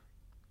 though,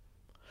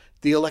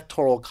 the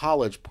Electoral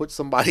College put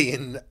somebody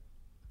in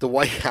the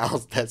White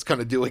House that's going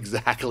to do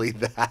exactly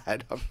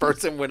that. A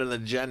person with an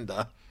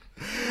agenda.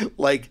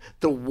 Like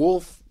the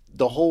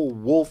whole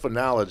wolf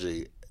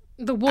analogy.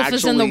 The wolf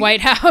is in the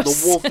White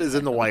House. The wolf is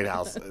in the White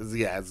House.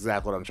 Yeah, that's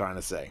exactly what I'm trying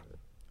to say.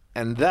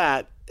 And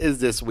that is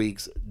this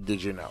week's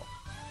Did You Know?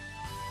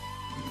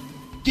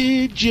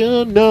 Did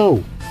you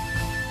know?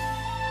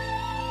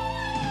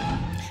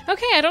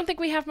 Okay, I don't think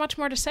we have much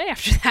more to say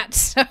after that,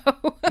 so...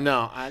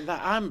 No,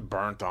 I'm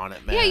burnt on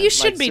it, man. Yeah, you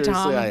should Like, be, seriously,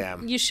 Tom. I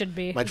am. You should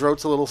be. My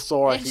throat's a little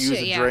sore. I can use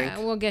a drink.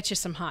 We'll get you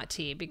some hot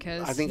tea,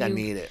 because I think I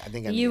need it. I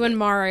think I need you it. and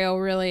Mario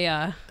really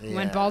went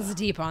Yeah, balls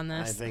deep on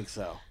I this. think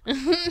so.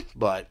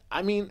 But,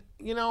 I mean,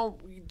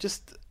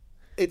 just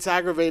it's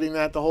aggravating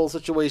that the whole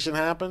situation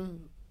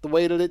happened the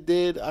way that it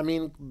did. I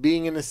mean,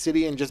 being in the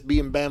city and just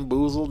being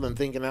bamboozled and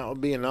thinking that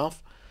would be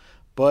enough.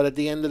 But at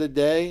the end of the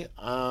day,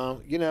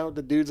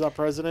 the dude's our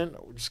president.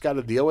 We just got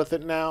to deal with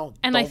it now.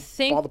 And Don't I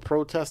think... bother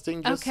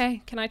protesting. Just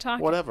Okay, can I talk?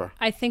 whatever.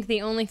 I think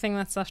the only thing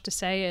that's left to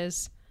say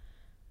is,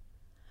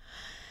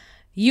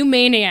 you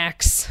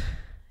maniacs,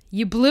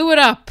 you blew it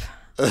up.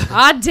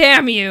 God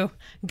damn you.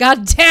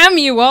 God damn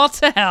you all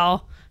to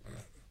hell.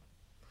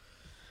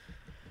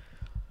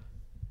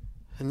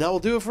 And that will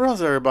do it for us,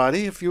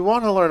 everybody. If you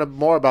want to learn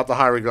more about the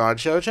High Regard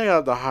Show, check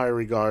out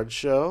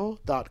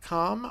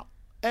thehighregardshow.com.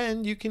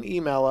 And you can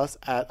email us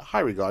at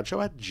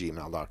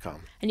highregardshow@gmail.com.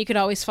 And you could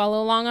always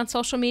follow along on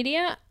social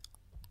media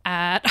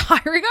at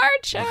High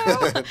Regard Show.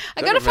 I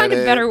got to find a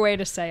better way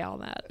to say all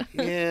that.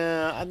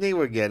 Yeah, I think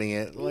we're getting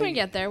it. We're going to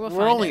get there.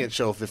 We're only it. at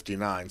show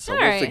 59, so All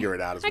we'll right. figure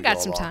it out as we I got go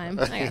some along.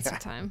 time. I got some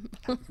time.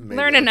 Maybe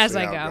Learning let's as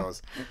see I how it go.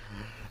 goes.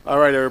 All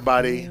right,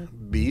 everybody.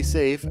 Be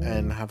safe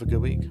and have a good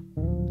week.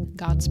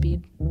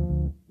 Godspeed.